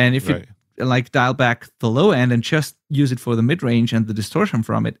 and if you like dial back the low end and just use it for the mid-range and the distortion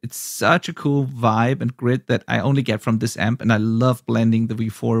from it, it's such a cool vibe and grit that I only get from this amp, and I love blending the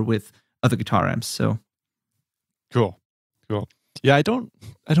V4 with other guitar amps. So cool. Yeah, I don't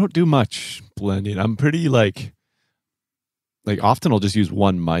do much blending. I'm pretty like often I'll just use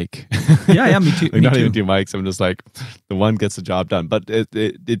one mic. Yeah, me too. Like, not even 2 mics. I'm just like, the one gets the job done. But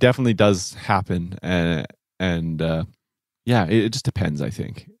it definitely does happen, and it just depends, I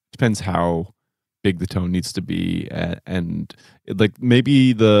think. Depends how big the tone needs to be, and like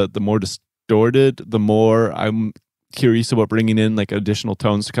maybe the more distorted, the more I'm curious about bringing in like additional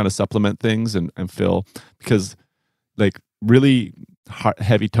tones to kind of supplement things and fill, because like really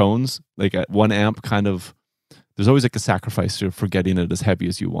heavy tones, like at 1 amp kind of there's always like a sacrifice for getting it as heavy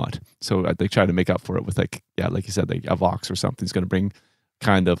as you want. So they try to make up for it with like you said, like a Vox or something is going to bring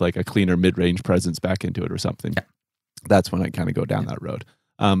kind of like a cleaner mid-range presence back into it or something. Yeah. That's when I kind of go down that road.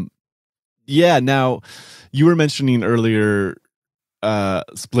 Now you were mentioning earlier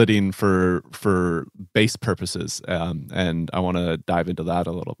splitting for bass purposes, and I want to dive into that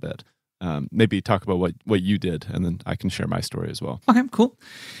a little bit. Maybe talk about what you did, and then I can share my story as well. Okay, cool.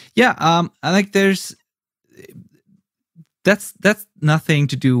 Yeah, I like that's nothing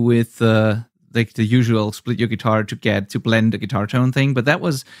to do with like the usual split your guitar to blend the guitar tone thing. But that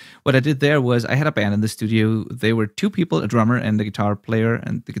was what I did there was I had a band in the studio. They were two people, a drummer and the guitar player,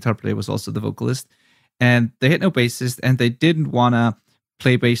 and the guitar player was also the vocalist. And they had no bassist, and they didn't want to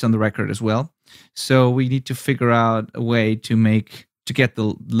play bass on the record as well. So we need to figure out a way to get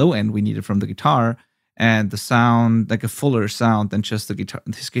the low end we needed from the guitar and the sound, like a fuller sound than just the guitar,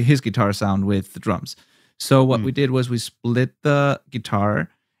 his guitar sound with the drums. So what we did was we split the guitar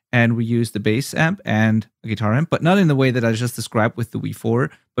and we used the bass amp and a guitar amp, but not in the way that I just described with the V4,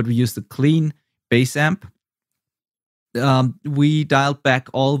 but we used the clean bass amp. We dialed back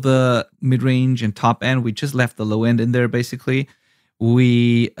all the mid-range and top end. We just left the low end in there, basically.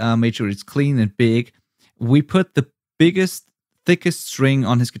 We made sure it's clean and big. We put the biggest, thickest string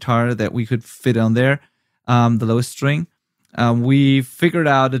on his guitar that we could fit on there, the lowest string. We figured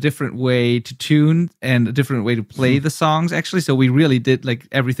out a different way to tune and a different way to play the songs, actually. So we really did like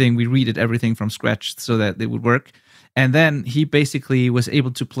everything. We redid everything from scratch so that it would work. And then he basically was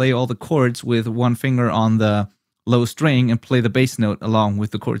able to play all the chords with one finger on the low string and play the bass note along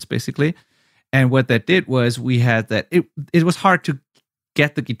with the chords, basically. And what that did was we had that it was hard to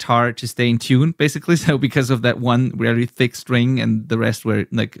get the guitar to stay in tune, basically. So because of that one very thick string and the rest were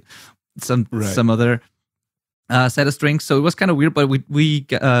like some other set of strings. So it was kind of weird, but we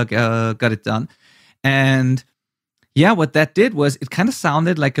got it done. And yeah, what that did was it kind of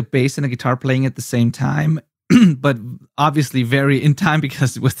sounded like a bass and a guitar playing at the same time, but obviously very in time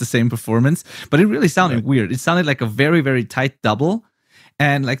because it was the same performance. But it really sounded weird. It sounded like a very, very tight double.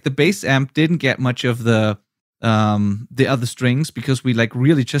 And like the bass amp didn't get much of the other strings because we like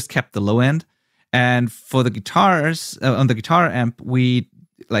really just kept the low end. And for the guitars, on the guitar amp, we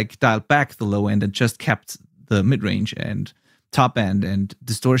like dialed back the low end and just kept the mid-range and top end and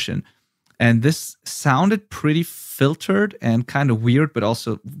distortion. And this sounded pretty filtered and kind of weird, but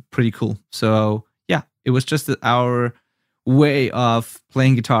also pretty cool. So yeah, it was just our way of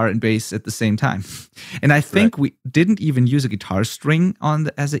playing guitar and bass at the same time. And I think we didn't even use a guitar string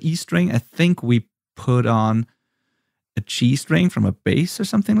as an E string. I think we put on a G string from a bass or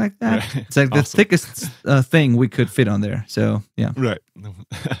something like that. Right. It's like the thickest thing we could fit on there. So yeah. Right.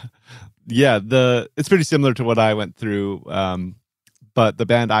 Yeah, it's pretty similar to what I went through, but the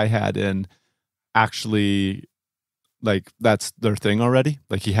band I had in actually, like, that's their thing already.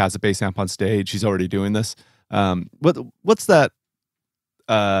 Like, he has a bass amp on stage. He's already doing this. What's that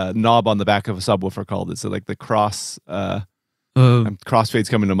knob on the back of a subwoofer called? Is it like the crossfade's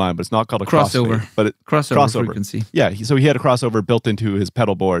coming to mind, but it's not called a crossover. Crossfade, but crossover frequency. Yeah, so he had a crossover built into his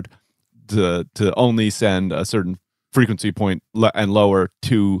pedal board to only send a certain frequency point and lower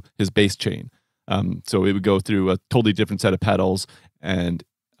to his bass chain. So it would go through a totally different set of pedals and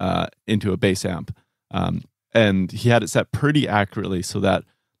into a bass amp. And he had it set pretty accurately so that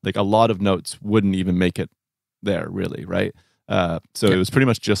like a lot of notes wouldn't even make it there, really, right? So it was pretty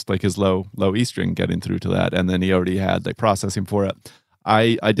much just like his low E string getting through to that, and then he already had like processing for it.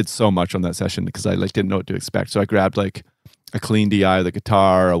 I did so much on that session because I like didn't know what to expect. So I grabbed like a clean DI of the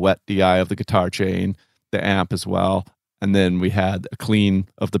guitar, a wet DI of the guitar chain, the amp as well, and then we had a clean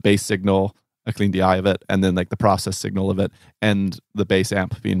of the bass signal, a clean DI of it, and then like the process signal of it, and the bass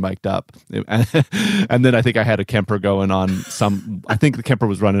amp being mic'd up. And then I think I had a Kemper going on I think the Kemper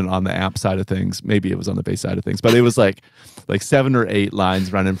was running on the amp side of things. Maybe it was on the bass side of things, but it was like 7 or 8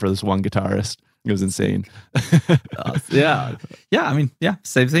 lines running for this one guitarist. It was insane. Yeah. I mean, yeah,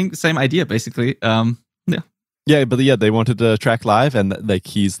 same thing, same idea, basically. Yeah, but yeah, they wanted to track live, and like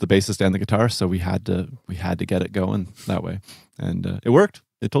he's the bassist and the guitarist, so we had to get it going that way, and it worked.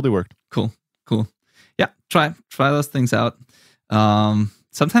 It totally worked. Cool. Yeah, try those things out.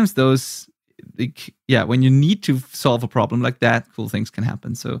 Sometimes those, when you need to solve a problem like that, cool things can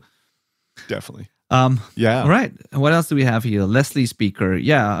happen. So definitely. Yeah. All right. What else do we have here? Leslie speaker.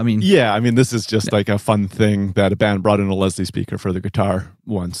 Yeah. I mean, this is just like a fun thing that a band brought in a Leslie speaker for the guitar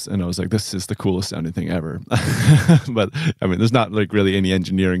once. And I was like, this is the coolest sounding thing ever. But I mean, there's not like really any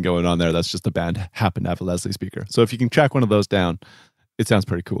engineering going on there. That's just the band happened to have a Leslie speaker. So if you can track one of those down, it sounds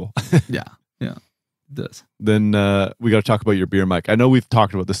pretty cool. Yeah. does. Then we got to talk about your beer mic. I know we've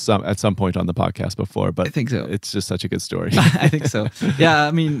talked about this at some point on the podcast before, but I think so. It's just such a good story. I think so. Yeah,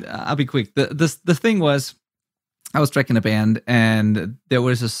 I mean, I'll be quick. The thing was, I was tracking a band, and there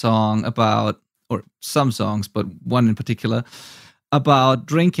was a song about, or some songs, but one in particular, about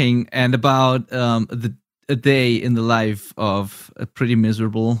drinking and about a day in the life of a pretty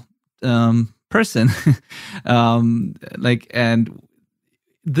miserable person. And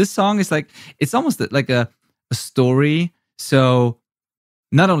this song is like, it's almost like a story. So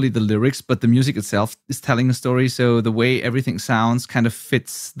not only the lyrics, but the music itself is telling a story. So the way everything sounds kind of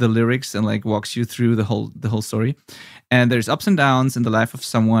fits the lyrics and like walks you through the whole story. And there's ups and downs in the life of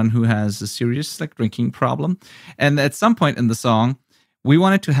someone who has a serious like drinking problem. And at some point in the song, we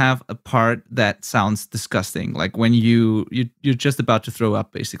wanted to have a part that sounds disgusting, like when you're just about to throw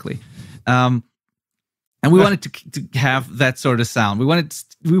up, basically. And we wanted to have that sort of sound. We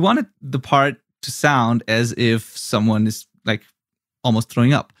wanted the part to sound as if someone is like almost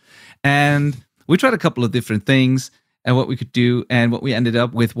throwing up. And we tried a couple of different things and what we could do. And what we ended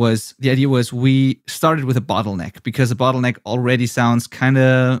up with was, the idea was we started with a bottleneck, because a bottleneck already sounds kind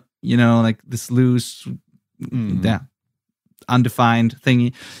of, like this loose, undefined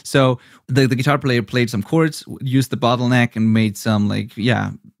thingy. So the guitar player played some chords, used the bottleneck, and made some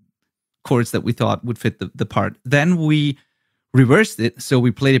chords that we thought would fit the part. Then we reversed it, so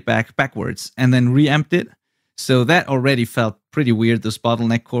we played it backwards, and then reamped it. So that already felt pretty weird, those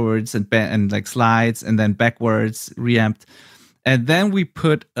bottleneck chords and like slides, and then backwards, reamped. And then we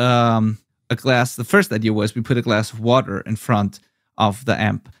put a glass, the first idea was we put a glass of water in front of the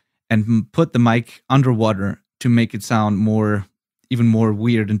amp and put the mic underwater to make it sound even more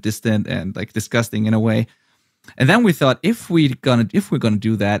weird and distant and like disgusting in a way. And then we thought, if we're gonna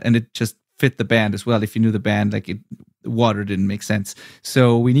do that, and it just fit the band as well, if you knew the band, water didn't make sense.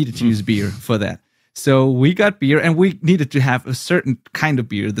 So we needed to use beer for that. So we got beer, and we needed to have a certain kind of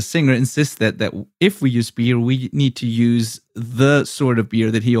beer. The singer insists that if we use beer, we need to use the sort of beer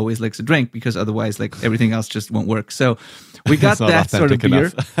that he always likes to drink, because otherwise, everything else just won't work. So we got that sort of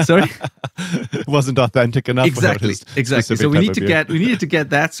beer. Sorry, it wasn't authentic enough. Exactly. So we needed to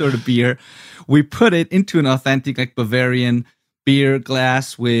get that sort of beer. We put it into an authentic Bavarian beer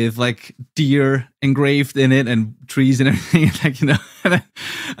glass with deer engraved in it and trees and everything.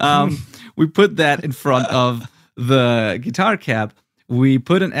 We put that in front of the guitar cab. We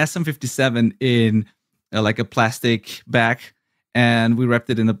put an SM57 in a plastic bag, and we wrapped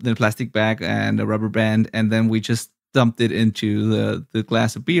it in a plastic bag and a rubber band, and then we just dumped it into the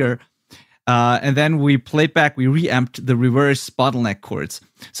glass of beer. And then we played back, we reamped the reverse bottleneck chords.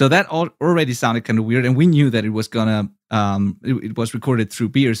 So that already sounded kind of weird, and we knew that it was it was recorded through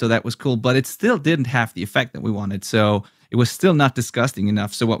beer, so that was cool, but it still didn't have the effect that we wanted. So it was still not disgusting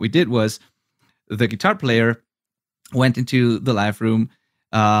enough. So what we did was, the guitar player went into the live room,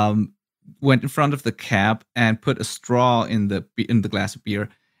 went in front of the cab and put a straw in the glass of beer,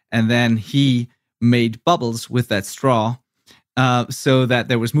 and then he made bubbles with that straw, so that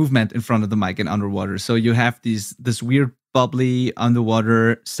there was movement in front of the mic and underwater. So you have this weird bubbly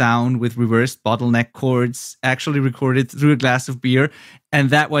underwater sound with reversed bottleneck chords actually recorded through a glass of beer, and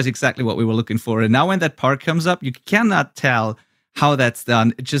that was exactly what we were looking for. And now when that part comes up, you cannot tell how that's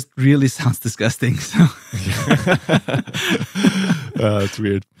done. It just really sounds disgusting. So it's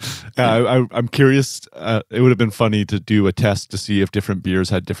weird. I'm curious. It would have been funny to do a test to see if different beers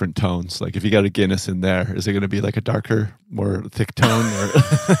had different tones. Like if you got a Guinness in there, is it going to be like a darker, more thick tone? Or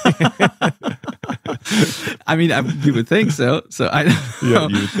I mean, you would think so. So I don't know. Yeah,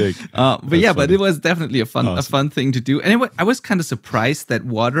 you would think. But it was definitely a fun thing to do. And I was kind of surprised that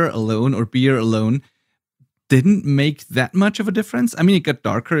water alone or beer alone didn't make that much of a difference. I mean, it got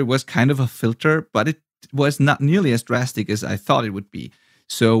darker. It was kind of a filter, but it was not nearly as drastic as I thought it would be.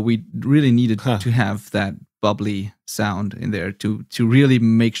 So we really needed to have that bubbly sound in there to really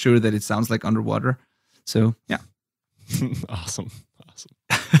make sure that it sounds like underwater. So yeah. Awesome.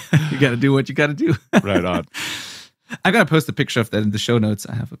 You got to do what you got to do. Right on. I'm going to post a picture of that in the show notes.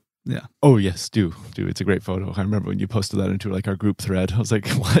 I have yeah. Oh yes, do. It's a great photo. I remember when you posted that into our group thread. I was like,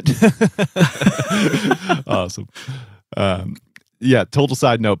 what? Awesome. Yeah, total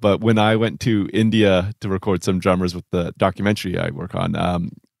side note, but when I went to India to record some drummers with the documentary I work on,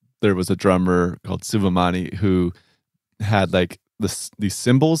 there was a drummer called Suvamani who had these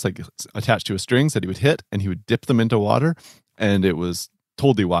cymbals attached to a strings that he would hit, and he would dip them into water, and it was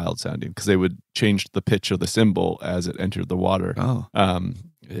totally wild sounding because they would change the pitch of the cymbal as it entered the water. Oh.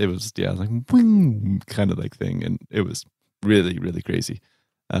 It was wing kind of thing, and it was really, really crazy.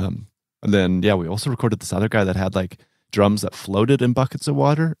 And then we also recorded this other guy that had drums that floated in buckets of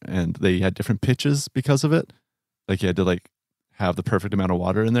water, and they had different pitches because of it. Like you had to like have the perfect amount of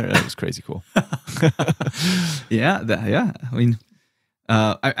water in there. And it was crazy cool. Yeah. I mean,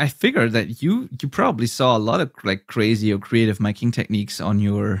 I figured that you probably saw a lot of like crazy or creative miking techniques on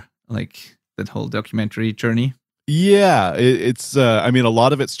your like that whole documentary journey. Yeah, it's. I mean, a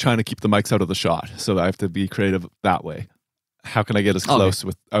lot of it's trying to keep the mics out of the shot, so I have to be creative that way. How can I get as close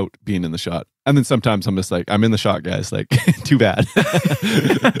without being in the shot? And then sometimes I'm just like, I'm in the shot, guys. Like, too bad.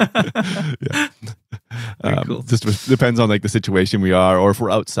 Yeah. Cool. Just depends on like the situation we are, or if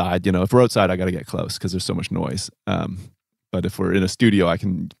we're outside. You know, if we're outside, I got to get close because there's so much noise. But if we're in a studio, I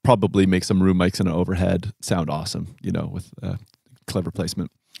can probably make some room mics and an overhead sound awesome. You know, with clever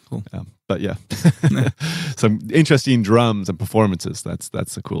placement. Cool. But yeah, some interesting drums and performances. That's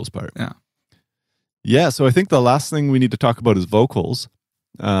the coolest part. Yeah. Yeah. So I think the last thing we need to talk about is vocals,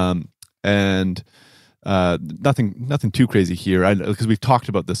 and nothing too crazy here. Because we've talked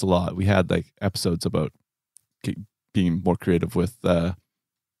about this a lot. We had like episodes about being more creative with.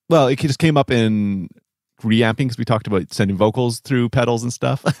 Well, it just came up in reamping because we talked about sending vocals through pedals and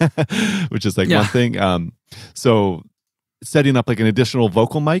stuff, which is like one thing. So setting up like an additional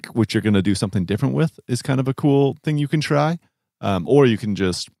vocal mic, which you're going to do something different with, is kind of a cool thing you can try. Or you can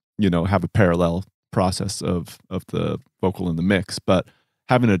just, have a parallel process of the vocal in the mix, but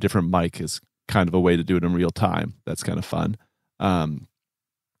having a different mic is kind of a way to do it in real time. That's kind of fun. And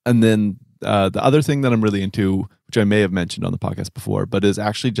then the other thing that I'm really into, which I may have mentioned on the podcast before, but is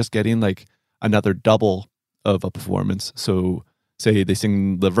actually just getting like another double of a performance. So say they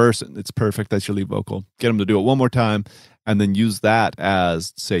sing the verse and it's perfect, that's your lead vocal. Get them to do it one more time, and then use that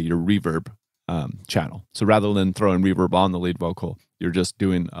as, say, your reverb channel. So rather than throwing reverb on the lead vocal, you're just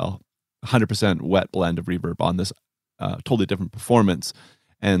doing a 100% wet blend of reverb on this totally different performance.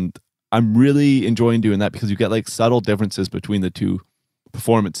 And I'm really enjoying doing that because you get like subtle differences between the two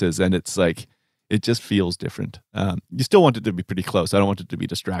performances, and it's like, it just feels different. You still want it to be pretty close. I don't want it to be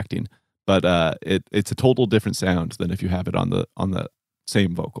distracting, but it's a total different sound than if you have it on the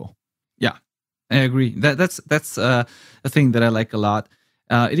same vocal. Yeah, I agree. That's a thing that I like a lot.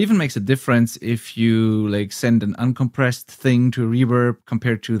 It even makes a difference if you like send an uncompressed thing to a reverb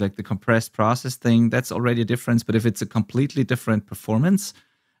compared to like the compressed process thing. That's already a difference. But if it's a completely different performance,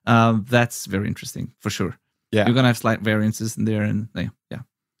 that's very interesting for sure. Yeah, you're gonna have slight variances in there, and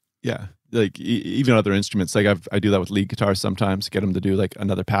yeah. Like even other instruments, like I do that with lead guitars sometimes. Get them to do like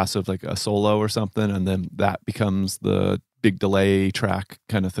another passive, like a solo or something, and then that becomes the big delay track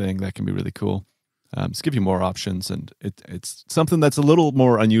kind of thing. That can be really cool. Just give you more options, and it's something that's a little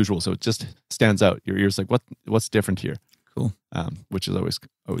more unusual, so it just stands out. Your ears like, what's different here? Cool. Which is always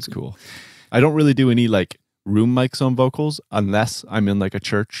cool. I don't really do any like room mics on vocals unless I'm in like a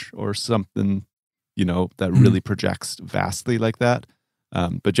church or something, that really projects vastly like that.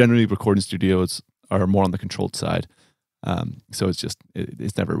 But generally, recording studios are more on the controlled side, so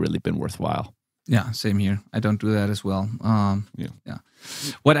it's never really been worthwhile. Yeah, same here. I don't do that as well. Yeah.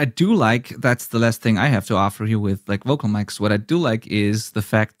 What I do like, that's the last thing I have to offer you with like vocal mics. What I do like is the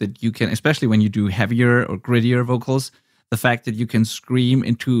fact that you can, especially when you do heavier or grittier vocals, the fact that you can scream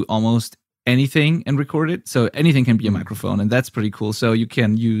into almost anything and record it. So anything can be a microphone, and that's pretty cool. So you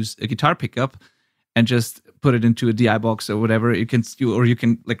can use a guitar pickup and just put it into a DI box or whatever. You can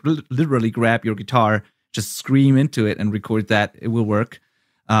like literally grab your guitar, just scream into it and record that. It will work.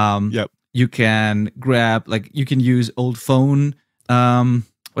 Yep. You can grab, like, you can use old phone.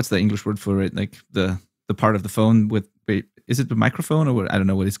 What's the English word for it? Like the part of the phone with, is it the microphone or what? I don't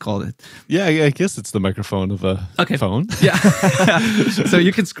know what it's called. Yeah, I guess it's the microphone of a phone. Yeah. So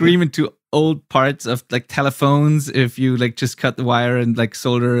you can scream into old parts of like telephones if you like just cut the wire and like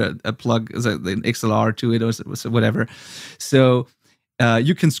solder a plug, an XLR to it or whatever. So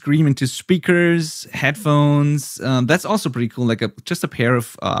you can scream into speakers, headphones. That's also pretty cool. Like just a pair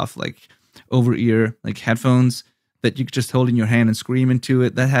of like over ear like headphones that you could just hold in your hand and scream into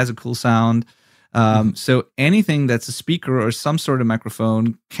it. That has a cool sound. So anything that's a speaker or some sort of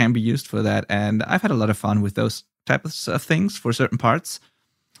microphone can be used for that. And I've had a lot of fun with those types of things for certain parts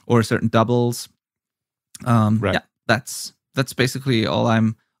or certain doubles. Right. Yeah, that's basically all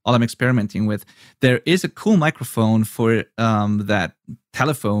I'm experimenting with. There is a cool microphone for that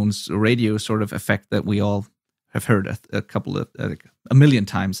telephones radio sort of effect that we all have heard a million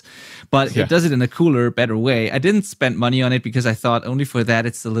times, but it does it in a cooler, better way. I didn't spend money on it because I thought only for that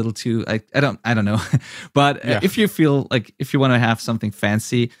it's a little too. I don't know, but if you feel like if you want to have something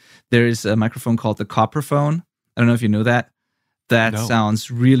fancy, there is a microphone called the Copperphone. I don't know if you know that. that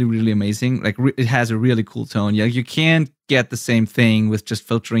sounds really, really amazing. Like it has a really cool tone. Yeah, you can't get the same thing with just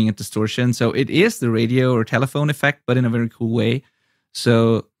filtering and distortion. So it is the radio or telephone effect, but in a very cool way.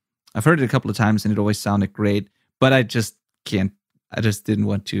 So I've heard it a couple of times and it always sounded great, but I just didn't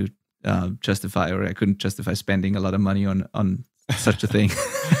want to justify, or I couldn't justify spending a lot of money on such a thing.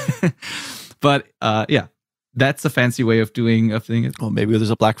 But yeah, that's a fancy way of doing it. Well, maybe there's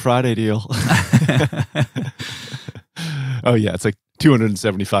a Black Friday deal. Oh yeah, it's like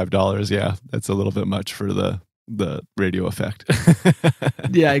 $275. Yeah, that's a little bit much for the radio effect.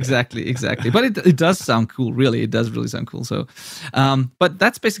 Yeah, exactly. But it does sound cool. Really, it does really sound cool. So, but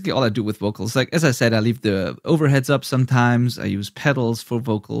that's basically all I do with vocals. Like as I said, I leave the overheads up sometimes. I use pedals for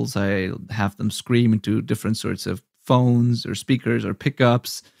vocals. I have them scream into different sorts of phones or speakers or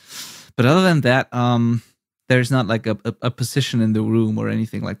pickups. But other than that, there's not like a position in the room or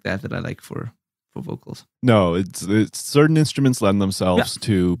anything like that I like for vocals. No, it's certain instruments lend themselves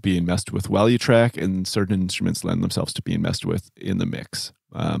to being messed with while you track, and certain instruments lend themselves to being messed with in the mix.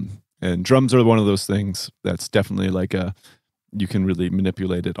 And drums are one of those things that's definitely like you can really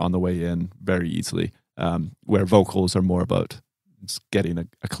manipulate it on the way in very easily, where vocals are more about just getting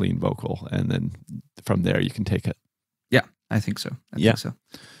a clean vocal, and then from there you can take it. Yeah, I think so. I think so.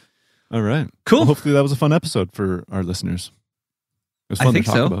 All right. Cool. Well, hopefully that was a fun episode for our listeners. It was fun to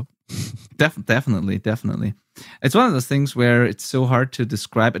talk about. Definitely. It's one of those things where it's so hard to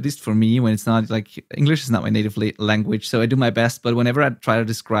describe, at least for me, when it's not like English is not my native language. So I do my best, but whenever I try to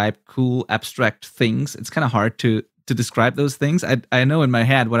describe cool, abstract things, it's kind of hard to describe those things. I know in my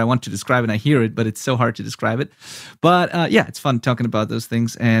head what I want to describe and I hear it, but it's so hard to describe it. But yeah, it's fun talking about those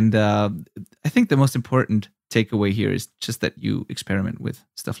things. And I think the most important takeaway here is just that you experiment with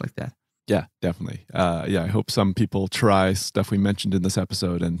stuff like that. Yeah, definitely. I hope some people try stuff we mentioned in this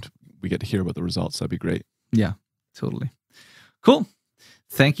episode and we get to hear about the results. That'd be great. Yeah, totally. Cool.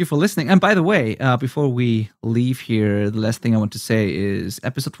 Thank you for listening. And by the way, before we leave here, the last thing I want to say is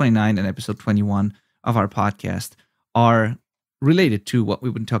episode 29 and episode 21 of our podcast are related to what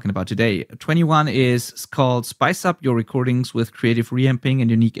we've been talking about today. 21 is called Spice Up Your Recordings with Creative Reamping and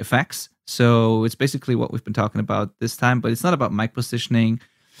Unique Effects. So it's basically what we've been talking about this time, but it's not about mic positioning,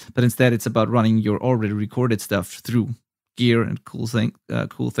 but instead it's about running your already recorded stuff through gear and cool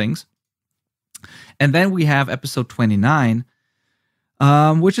things. And then we have episode 29,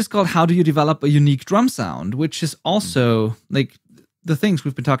 which is called How Do You Develop a Unique Drum Sound, which is also like the things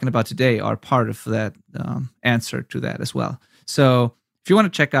we've been talking about today are part of that answer to that as well. So if you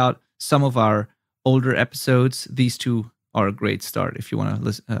want to check out some of our older episodes, these two are a great start if you want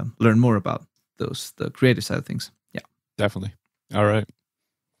to learn more about the creative side of things. Yeah, definitely. All right.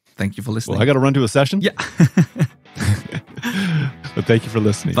 Thank you for listening. Well, I got to run to a session. Yeah. But thank you for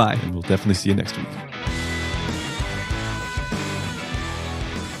listening. Bye. And we'll definitely see you next week.